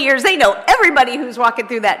 20 years. They know everybody who's walking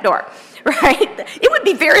through that door, right? It would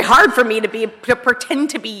be very hard for me to pretend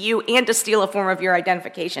to be you and to steal a form of your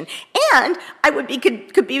identification. And I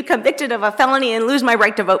could be convicted of a felony and lose my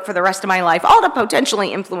right to vote for the rest of my life, all to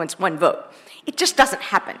potentially influence one vote. It just doesn't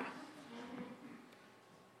happen.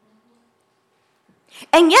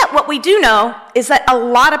 And yet what we do know is that a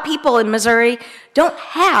lot of people in Missouri don't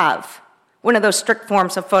have one of those strict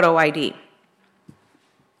forms of photo ID.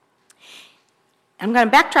 I'm going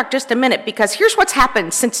to backtrack just a minute, because here's what's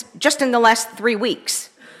happened since just in the last 3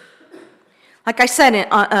 weeks. Like I said,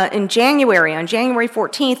 in January, on January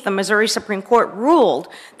 14th, the Missouri Supreme Court ruled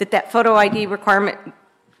that photo ID requirement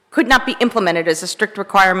could not be implemented as a strict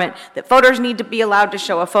requirement, that voters need to be allowed to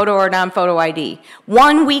show a photo or non-photo ID.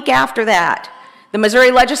 1 week after that, the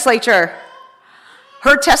Missouri legislature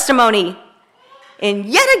heard testimony in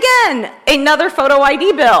yet again another photo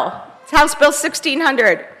ID bill. It's House Bill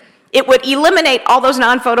 1600. It would eliminate all those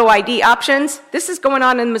non-photo ID options. This is going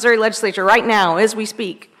on in the Missouri legislature right now as we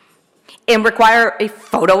speak, and require a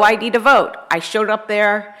photo ID to vote. I showed up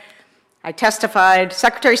there. I testified.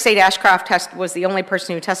 Secretary of State Ashcroft was the only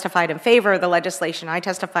person who testified in favor of the legislation. I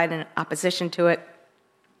testified in opposition to it.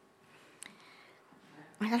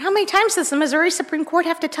 And how many times does the Missouri Supreme Court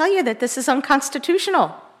have to tell you that this is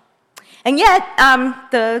unconstitutional? And yet,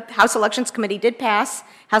 the House Elections Committee did pass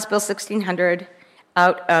House Bill 1600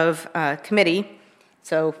 out of committee,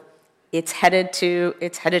 so it's headed to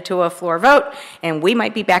a floor vote, and we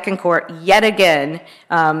might be back in court yet again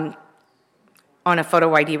on a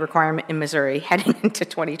photo ID requirement in Missouri heading into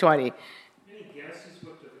 2020. Any guesses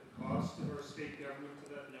what the cost of our state government to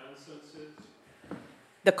that nonsense is?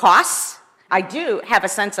 The costs? I do have a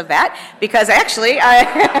sense of that, because actually,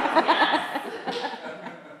 I'm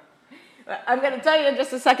going to tell you in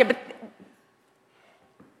just a second, but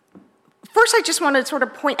first I just want to sort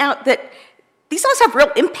of point out that these laws have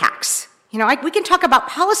real impacts. We can talk about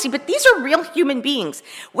policy, but these are real human beings.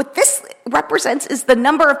 What this represents is the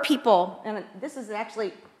number of people, and this is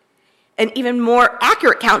actually an even more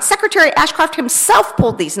accurate count. Secretary Ashcroft himself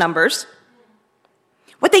pulled these numbers.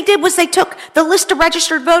 What they did was they took the list of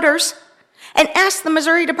registered voters and asked the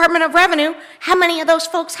Missouri Department of Revenue how many of those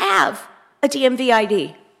folks have a DMV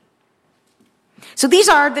ID. So these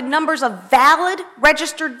are the numbers of valid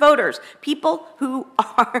registered voters, people who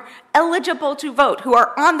are eligible to vote, who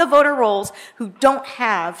are on the voter rolls, who don't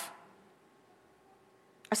have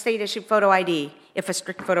a state-issued photo ID if a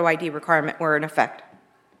strict photo ID requirement were in effect.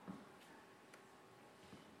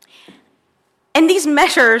 And these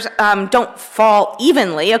measures don't fall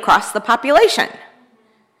evenly across the population,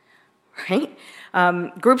 right?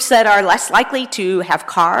 Groups that are less likely to have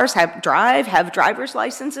cars, have driver's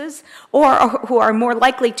licenses, or who are more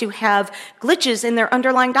likely to have glitches in their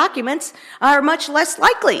underlying documents are much less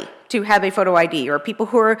likely to have a photo ID, or people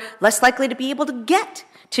who are less likely to be able to get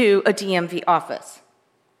to a DMV office.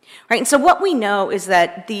 Right, and so what we know is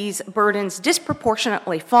that these burdens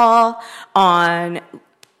disproportionately fall on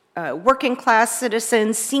working class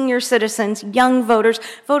citizens, senior citizens, young voters,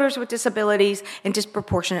 voters with disabilities, and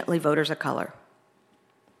disproportionately voters of color.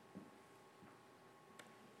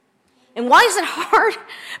 And why is it hard?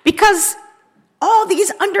 Because all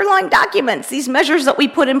these underlying documents, these measures that we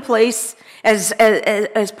put in place as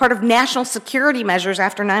part of national security measures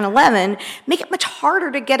after 9/11, make it much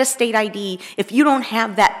harder to get a state ID if you don't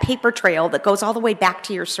have that paper trail that goes all the way back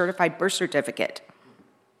to your certified birth certificate.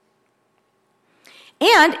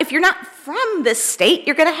 And if you're not from this state,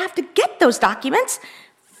 you're going to have to get those documents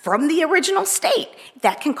from the original state.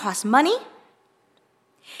 That can cost money.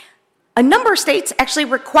 A number of states actually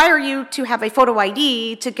require you to have a photo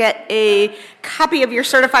ID to get a copy of your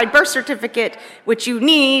certified birth certificate, which you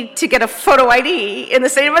need to get a photo ID in the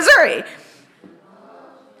state of Missouri.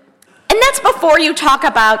 And that's before you talk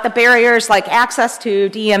about the barriers like access to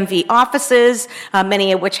DMV offices,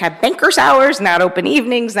 many of which have banker's hours, not open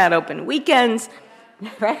evenings, not open weekends,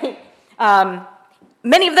 right?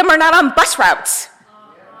 Many of them are not on bus routes,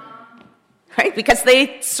 right? Because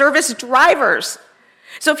they service drivers.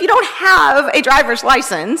 So if you don't have a driver's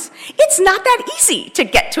license, it's not that easy to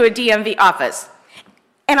get to a DMV office.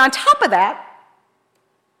 And on top of that,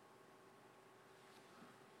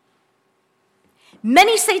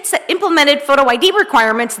 many states that implemented photo ID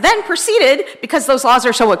requirements then proceeded, because those laws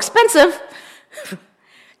are so expensive,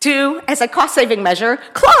 to, as a cost-saving measure,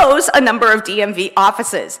 close a number of DMV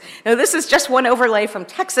offices. Now, this is just one overlay from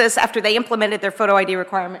Texas after they implemented their photo ID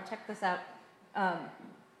requirement. Check this out.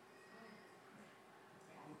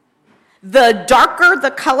 The darker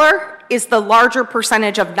the color is the larger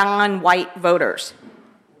percentage of non-white voters.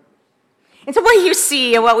 And so what you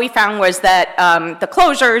see, and what we found was that the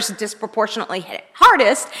closures disproportionately hit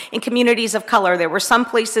hardest in communities of color. There were some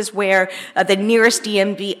places where the nearest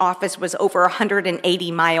DMV office was over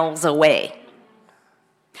 180 miles away.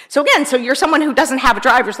 So again, so you're someone who doesn't have a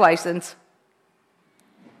driver's license.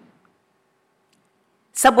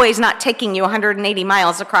 Subway's not taking you 180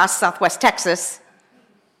 miles across Southwest Texas.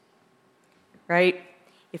 Right?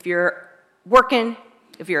 If you're working,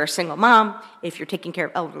 if you're a single mom, if you're taking care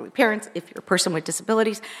of elderly parents, if you're a person with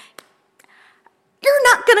disabilities, you're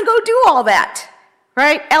not going to go do all that,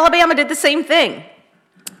 right? Alabama did the same thing.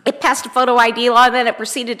 It passed a photo ID law, and then it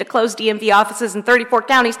proceeded to close DMV offices in 34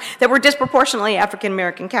 counties that were disproportionately African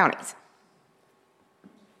American counties.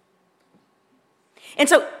 And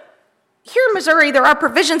so here in Missouri, there are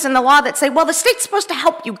provisions in the law that say, well, the state's supposed to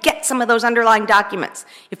help you get some of those underlying documents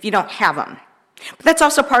if you don't have them. But that's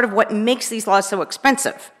also part of what makes these laws so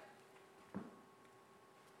expensive.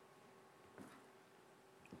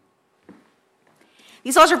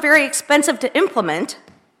 These laws are very expensive to implement,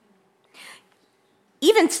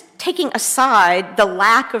 even taking aside the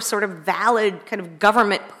lack of sort of valid kind of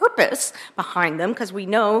government purpose behind them, because we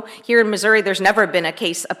know here in Missouri there's never been a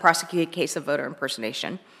prosecuted case of voter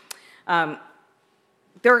impersonation.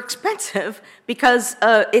 They're expensive because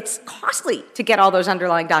it's costly to get all those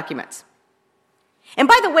underlying documents. And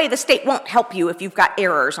by the way, the state won't help you if you've got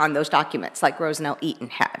errors on those documents, like Rosanelle Eaton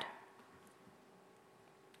had.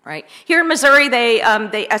 Right? Here in Missouri, they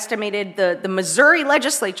estimated, the Missouri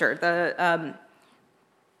legislature, the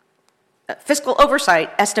fiscal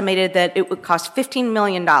oversight estimated that it would cost $15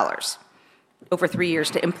 million over 3 years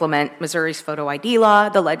to implement Missouri's photo ID law.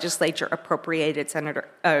 The legislature appropriated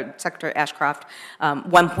Secretary Ashcroft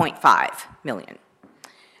 $1.5 million.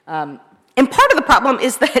 And part of the problem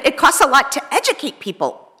is that it costs a lot to educate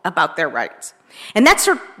people about their rights. And that's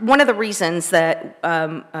one of the reasons that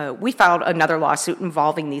we filed another lawsuit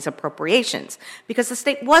involving these appropriations, because the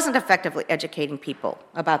state wasn't effectively educating people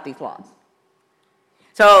about these laws.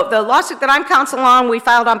 So the lawsuit that I'm counsel on, we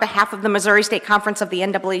filed on behalf of the Missouri State Conference of the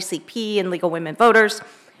NAACP and League of Women Voters.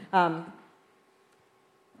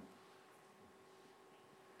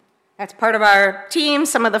 That's part of our team,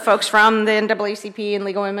 some of the folks from the NAACP and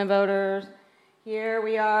League of Women Voters. Here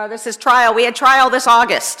we are. This is trial. We had trial this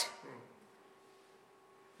August.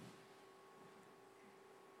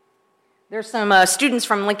 There's some students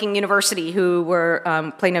from Lincoln University who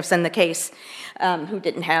were plaintiffs in the case who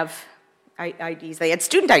didn't have IDs. They had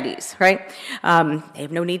student IDs, right? They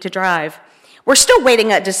have no need to drive. We're still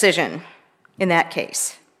waiting a decision in that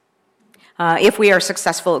case. If we are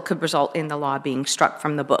successful, it could result in the law being struck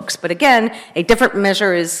from the books. But again, a different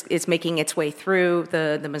measure is making its way through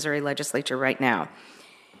the Missouri legislature right now.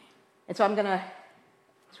 And so I'm going to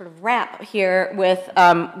sort of wrap here with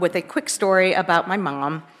a quick story about my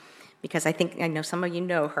mom, because I know some of you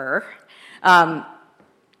know her.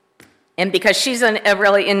 And because she's a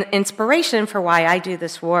really inspiration for why I do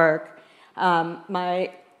this work.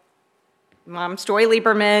 My mom's Joy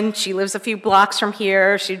Lieberman. She lives a few blocks from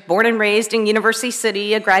here. She's born and raised in University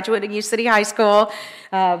City, a graduate of U City High School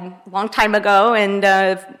a long time ago. And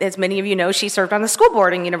as many of you know, she served on the school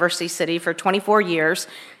board in University City for 24 years.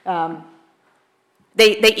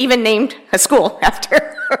 They even named a school after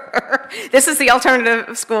her. This is the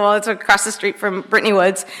alternative school. It's across the street from Brittany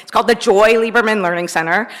Woods. It's called the Joy Lieberman Learning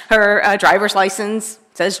Center. Her driver's license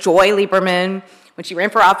says Joy Lieberman. When she ran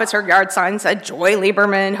for office, her yard sign said Joy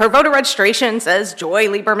Lieberman. Her voter registration says Joy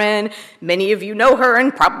Lieberman. Many of you know her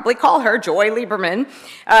and probably call her Joy Lieberman.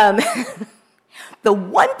 The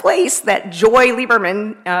one place that Joy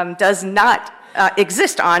Lieberman does not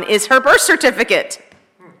exist on is her birth certificate.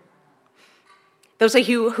 Those of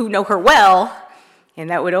you who know her well,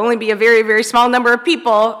 and that would only be a very, very small number of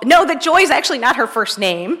people, know that Joy is actually not her first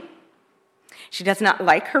name. She does not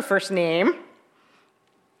like her first name.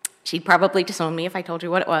 She'd probably disown me if I told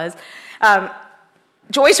you what it was.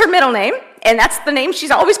 Joy's her middle name, and that's the name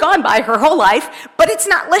she's always gone by her whole life, but it's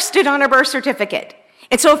not listed on her birth certificate.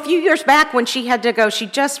 And so a few years back when she had to go, she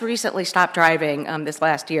just recently stopped driving this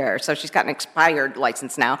last year, so she's got an expired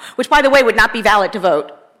license now, which, by the way, would not be valid to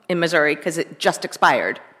vote in Missouri because it just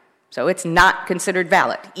expired. So it's not considered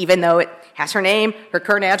valid, even though it has her name, her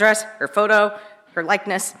current address, her photo, her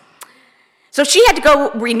likeness. So she had to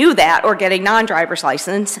go renew that or get a non-driver's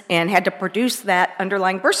license and had to produce that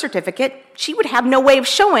underlying birth certificate. She would have no way of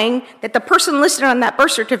showing that the person listed on that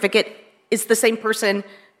birth certificate is the same person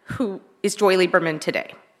who is Joy Lieberman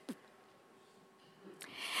today.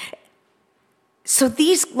 So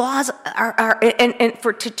these laws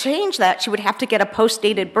to change that, she would have to get a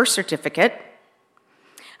post-dated birth certificate.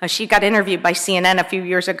 She got interviewed by CNN a few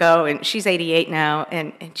years ago, and she's 88 now,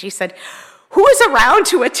 and she said, "Who is around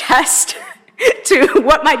to attest to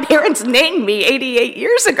what my parents named me 88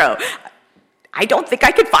 years ago? I don't think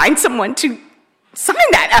I could find someone to sign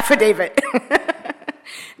that affidavit."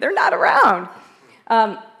 They're not around.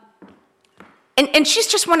 And she's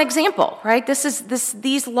just one example, right?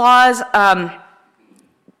 These laws,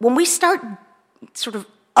 when we start sort of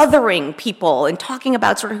othering people and talking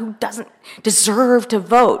about sort of who doesn't deserve to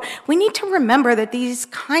vote, we need to remember that these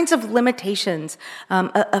kinds of limitations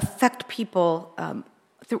affect people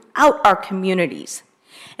throughout our communities.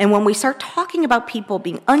 And when we start talking about people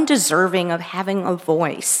being undeserving of having a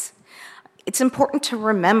voice, it's important to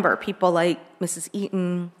remember people like Mrs.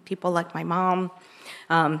 Eaton, people like my mom,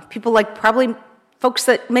 people like probably folks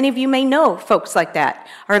that many of you may know, folks like that.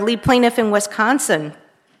 Our lead plaintiff in Wisconsin,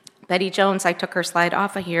 Betty Jones, I took her slide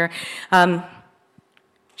off of here.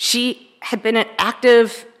 She had been an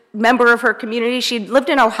active member of her community. She'd lived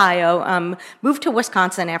in Ohio, moved to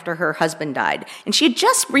Wisconsin after her husband died. And she had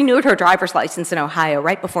just renewed her driver's license in Ohio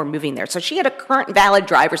right before moving there. So she had a current valid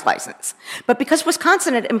driver's license. But because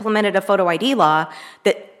Wisconsin had implemented a photo ID law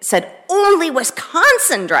that said only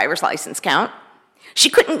Wisconsin driver's license count, she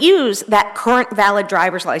couldn't use that current valid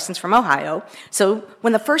driver's license from Ohio. So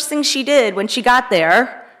when the first thing she did when she got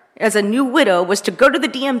there as a new widow was to go to the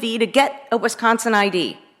DMV to get a Wisconsin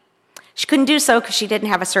ID. She couldn't do so because she didn't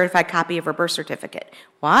have a certified copy of her birth certificate.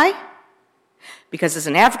 Why? Because as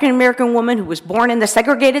an African-American woman who was born in the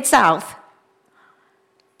segregated South,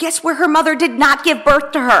 guess where her mother did not give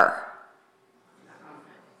birth to her?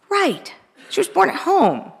 Right. She was born at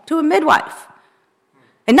home to a midwife.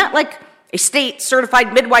 And not like a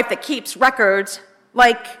state-certified midwife that keeps records,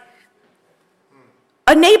 like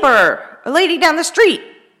a neighbor, a lady down the street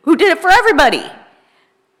who did it for everybody.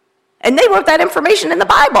 And they wrote that information in the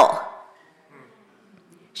Bible.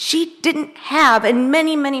 She didn't have, and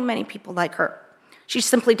many, many, many people like her, she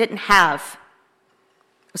simply didn't have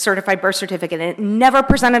a certified birth certificate, and it never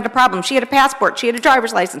presented a problem. She had a passport, she had a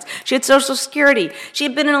driver's license, she had Social Security, she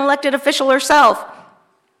had been an elected official herself.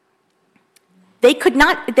 They could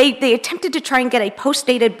not, they attempted to try and get a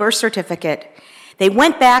post-dated birth certificate. They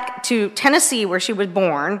went back to Tennessee where she was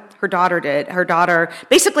born, her daughter did. Her daughter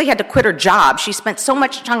basically had to quit her job. She spent so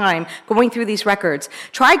much time going through these records,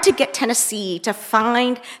 tried to get Tennessee to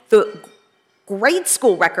find the grade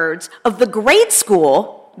school records of the grade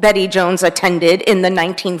school Betty Jones attended in the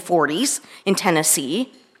 1940s in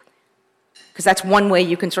Tennessee, because that's one way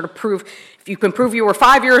you can sort of prove, if you can prove you were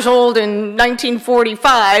 5 years old in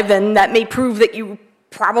 1945, then that may prove that you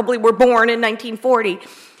probably were born in 1940.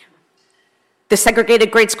 The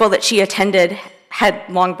segregated grade school that she attended had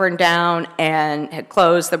long burned down and had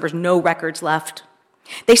closed. There was no records left.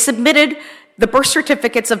 They submitted the birth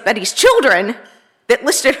certificates of Betty's children that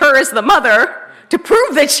listed her as the mother to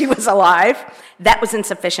prove that she was alive. That was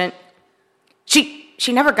insufficient. She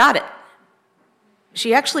never got it.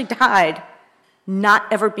 She actually died not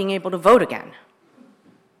ever being able to vote again.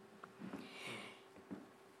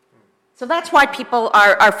 So that's why people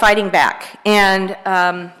are fighting back. And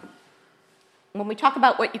when we talk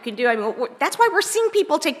about what you can do, I mean, that's why we're seeing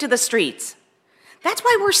people take to the streets. That's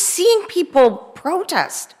why we're seeing people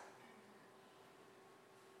protest.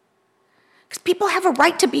 Because people have a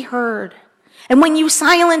right to be heard. And when you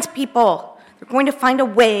silence people, they're going to find a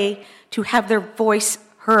way to have their voice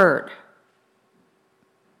heard.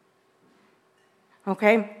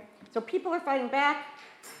 Okay? So people are fighting back.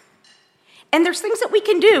 And there's things that we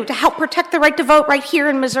can do to help protect the right to vote right here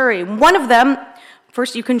in Missouri. One of them,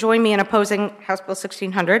 first you can join me in opposing House Bill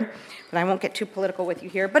 1600, but I won't get too political with you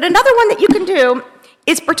here. But another one that you can do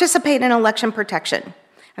is participate in election protection.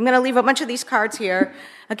 I'm going to leave a bunch of these cards here.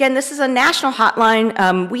 Again, this is a national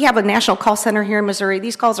hotline. We have a national call center here in Missouri.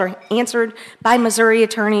 These calls are answered by Missouri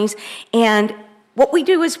attorneys. And what we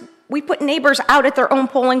do is we put neighbors out at their own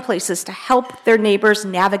polling places to help their neighbors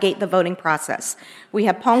navigate the voting process. We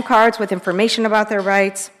have phone cards with information about their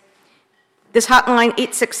rights. This hotline,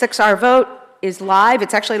 866-R-VOTE, is live.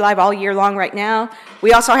 It's actually live all year long right now.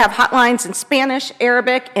 We also have hotlines in Spanish,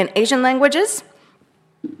 Arabic, and Asian languages.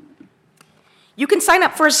 You can sign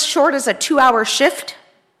up for as short as a 2-hour shift.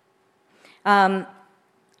 And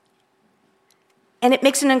it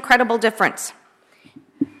makes an incredible difference.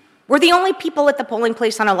 We're the only people at the polling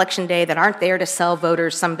place on Election Day that aren't there to sell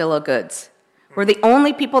voters some bill of goods. We're the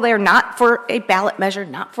only people there not for a ballot measure,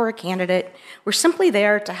 not for a candidate. We're simply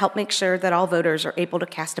there to help make sure that all voters are able to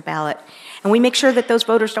cast a ballot. And we make sure that those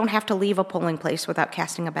voters don't have to leave a polling place without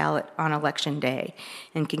casting a ballot on Election Day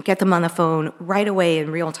and can get them on the phone right away in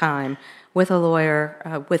real time with a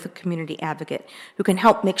lawyer, with a community advocate who can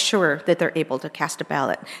help make sure that they're able to cast a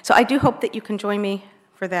ballot. So I do hope that you can join me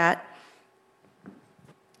for that.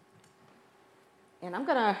 And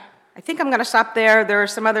I think I'm gonna stop there. There are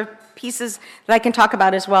some other pieces that I can talk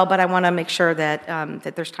about as well, but I wanna make sure that,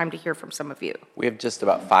 that there's time to hear from some of you. We have just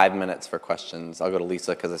about 5 minutes for questions. I'll go to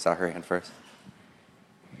Lisa because I saw her hand first.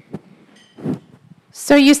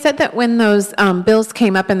 So you said that when those bills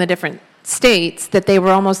came up in the different states, that they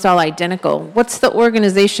were almost all identical. What's the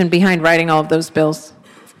organization behind writing all of those bills?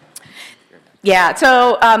 Yeah,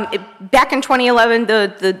 so back in 2011,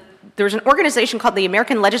 there was an organization called the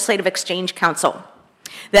American Legislative Exchange Council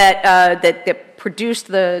that produced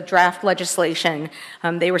the draft legislation.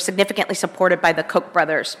 They were significantly supported by the Koch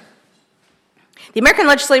brothers. The American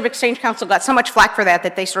Legislative Exchange Council got so much flack for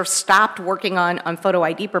that they sort of stopped working on photo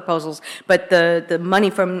ID proposals, but the money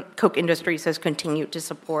from Koch Industries has continued to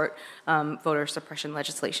support voter suppression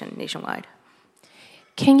legislation nationwide.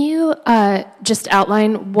 Can you just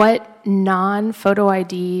outline what non-photo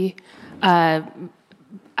ID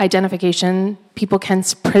identification people can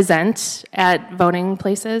present at voting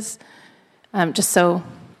places, just so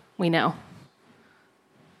we know?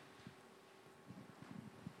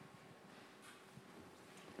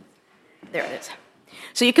 There it is.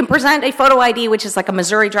 So you can present a photo ID, which is like a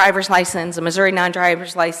Missouri driver's license, a Missouri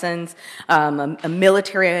non-driver's license, a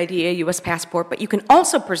military ID, a U.S. passport, but you can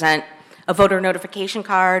also present a voter notification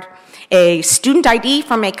card, a student ID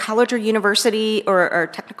from a college or university or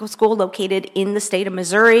technical school located in the state of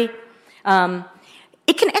Missouri.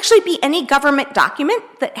 It can actually be any government document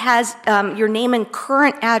that has your name and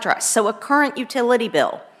current address, so a current utility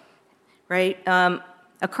bill, right?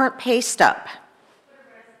 A current pay stub.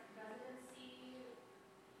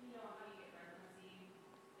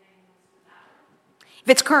 If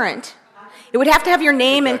it's current, it would have to have your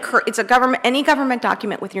name and it's any government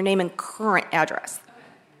document with your name and current address.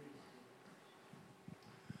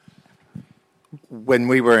 When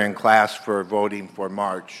we were in class for voting for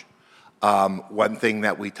March, one thing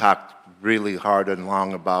that we talked really hard and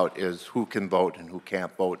long about is who can vote and who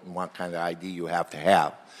can't vote and what kind of ID you have to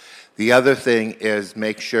have. The other thing is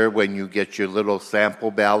make sure when you get your little sample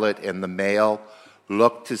ballot in the mail,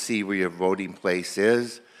 look to see where your voting place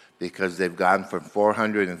is, because they've gone from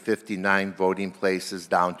 459 voting places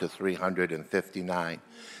down to 359.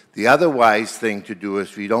 The other wise thing to do is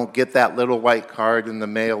if you don't get that little white card in the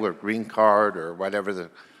mail or green card or whatever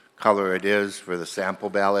the color it is for the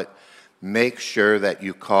sample ballot, make sure that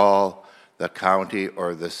you call the county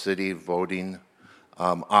or the city voting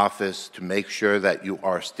office to make sure that you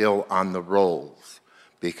are still on the rolls.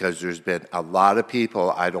 because there's been a lot of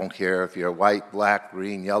people, I don't care if you're white, black,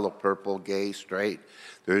 green, yellow, purple, gay, straight,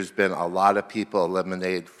 there's been a lot of people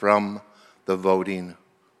eliminated from the voting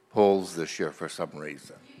polls this year for some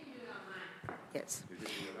reason. Yes.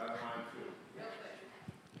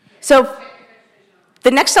 So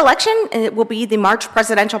the next election, it will be the March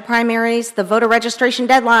presidential primaries. The voter registration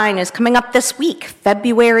deadline is coming up this week,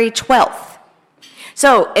 February 12th.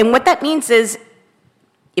 So, and what that means is,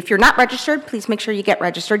 if you're not registered, please make sure you get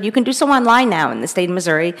registered. You can do so online now in the state of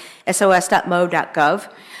Missouri, sos.mo.gov.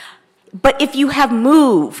 But if you have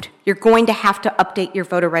moved, you're going to have to update your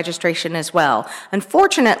voter registration as well.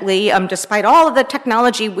 Unfortunately, despite all of the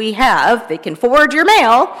technology we have, they can forward your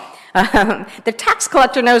mail. The tax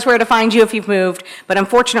collector knows where to find you if you've moved, but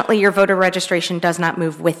unfortunately your voter registration does not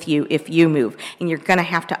move with you if you move. And you're going to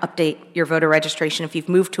have to update your voter registration. If you've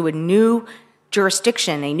moved to a new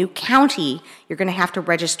jurisdiction, a new county, you're going to have to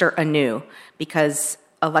register anew, because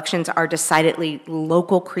elections are decidedly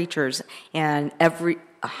local creatures, and every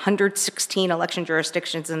 116 election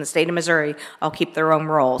jurisdictions in the state of Missouri all keep their own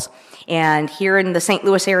rolls. And here in the St.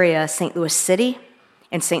 Louis area, St. Louis City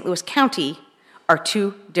and St. Louis County are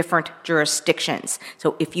two different jurisdictions.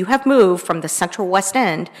 So if you have moved from the Central West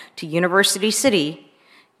End to University City,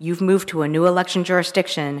 you've moved to a new election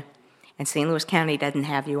jurisdiction, and St. Louis County doesn't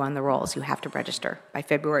have you on the rolls. You have to register by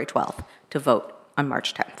February 12th to vote on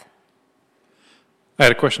March 10th. I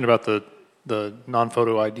had a question about the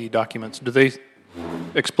non-photo ID documents. Do they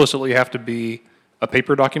explicitly have to be a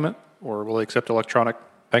paper document, or will they accept electronic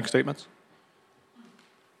bank statements?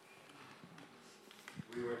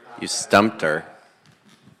 You stumped her.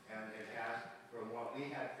 And it has, from what we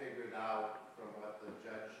had figured out, from what the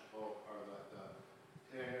judge told, or what the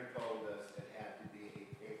planner told us, it had to be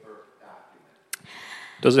a paper document.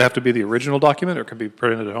 Does it have to be the original document, or can it be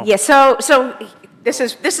printed at home? Yeah, so this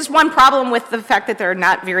is one problem with the fact that there are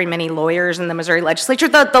not very many lawyers in the Missouri legislature.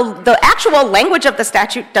 The actual language of the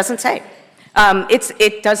statute doesn't say.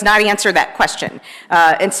 It does not answer that question.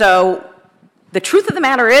 And so the truth of the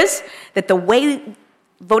matter is that the way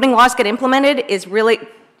voting laws get implemented is really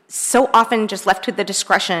so often just left to the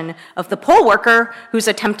discretion of the poll worker who's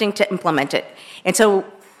attempting to implement it. And so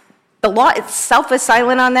the law itself is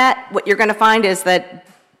silent on that. What you're going to find is that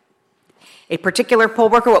a particular poll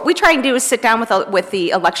worker, what we try and do is sit down with the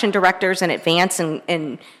election directors in advance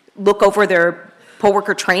and look over their poll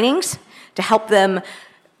worker trainings to help them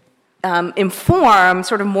inform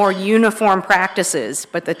sort of more uniform practices.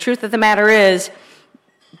 But the truth of the matter is,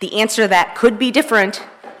 the answer to that could be different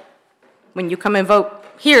when you come and vote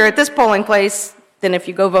here at this polling place than if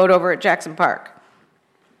you go vote over at Jackson Park.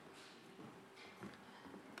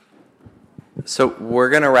 So we're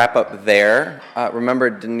going to wrap up there. Remember,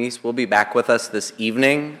 Denise will be back with us this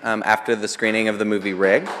evening after the screening of the movie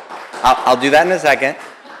Rig. I'll do that in a second.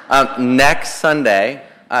 Next Sunday,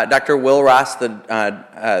 Dr. Will Ross,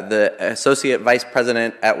 the Associate Vice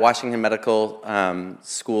President at Washington Medical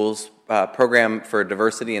School's Program for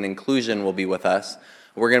Diversity and Inclusion, will be with us.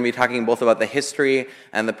 We're going to be talking both about the history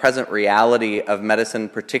and the present reality of medicine,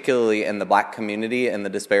 particularly in the Black community, and the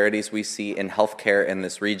disparities we see in healthcare in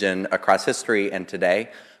this region across history and today.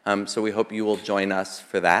 So we hope you will join us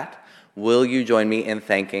for that. Will you join me in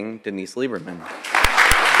thanking Denise Lieberman?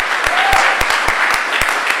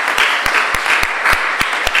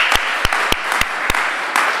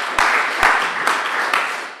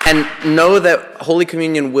 And know that Holy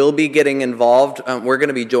Communion will be getting involved. We're going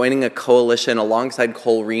to be joining a coalition alongside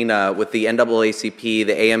Colrena with the NAACP,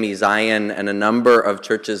 the AME Zion, and a number of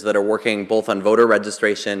churches that are working both on voter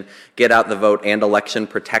registration, get out the vote, and election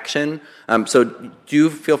protection. So do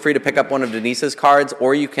feel free to pick up one of Denise's cards,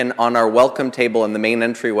 or you can, on our welcome table in the main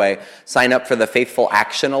entryway, sign up for the Faithful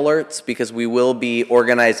Action Alerts, because we will be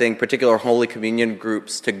organizing particular Holy Communion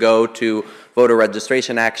groups to go to voter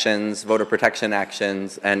registration actions, voter protection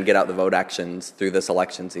actions, and get out the vote actions through this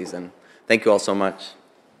election season. Thank you all so much.